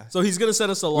 yeah. So he's going to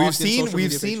send us a locked in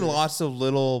We've seen lots of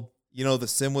little, the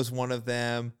sim was one of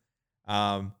them.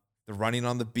 The running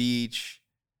on the beach.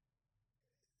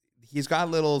 He's got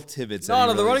little tidbits.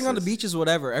 No, the running on the beach is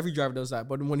whatever. Every driver does that.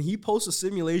 But when he posts a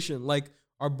simulation, like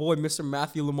our boy Mr.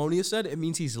 Matthew Lamonia said, it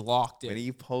means he's locked in. When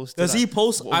he posts, Does he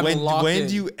post? I'm locked in. When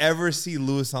do you ever see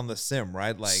Lewis on the sim?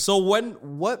 Right, like so.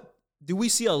 What do we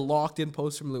see a locked in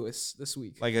post from Lewis this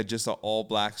week? like just an all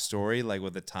black story, like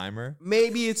with a timer,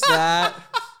 Maybe it's that.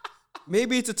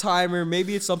 Maybe it's a timer.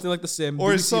 Maybe it's something like the sim. Do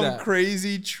or we see some that?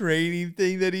 crazy training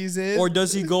thing that he's in, Or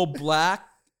does he go black?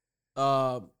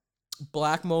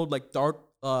 Black mode, like dark.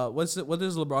 What is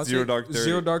LeBron Zero say? dark 30.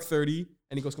 Zero dark 30,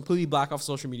 and he goes completely black off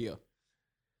social media.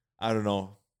 I don't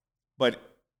know, but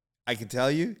I can tell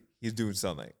you he's doing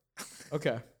something.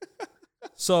 Okay.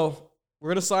 So we're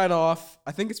gonna sign off.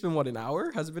 I think it's been an hour?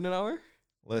 Has it been an hour?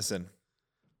 Listen,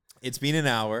 it's been an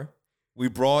hour. We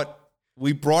brought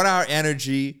our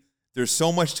energy. There's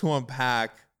so much to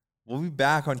unpack. We'll be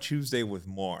back on Tuesday with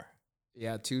more.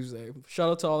 Yeah, Tuesday. Shout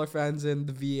out to all our fans in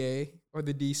the VA or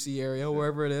the DC area,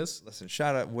 wherever it is. Listen,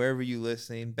 shout out wherever you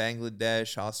listening,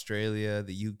 Bangladesh, Australia,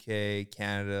 the UK,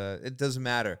 Canada. It doesn't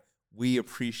matter. We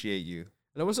appreciate you.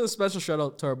 And I want to send a special shout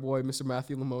out to our boy, Mr.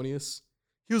 Matthew Lamonius.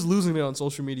 He was losing it on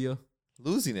social media.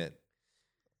 Losing it.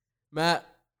 Matt,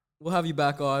 we'll have you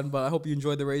back on, but I hope you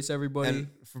enjoyed the race, everybody. And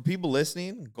for people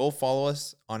listening, go follow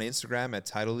us on Instagram at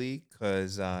Title League,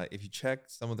 because if you check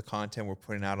some of the content we're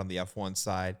putting out on the F1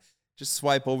 side, just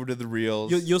swipe over to the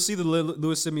reels. You'll see the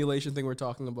Lewis simulation thing we're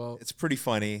talking about. It's pretty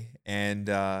funny. And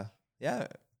yeah,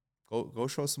 go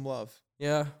show some love.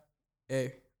 Yeah.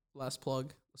 Hey, last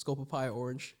plug. Let's go Papaya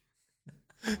Orange.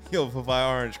 Yo, Papaya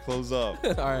Orange, close up.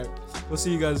 All right. We'll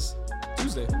see you guys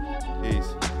Tuesday.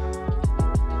 Peace.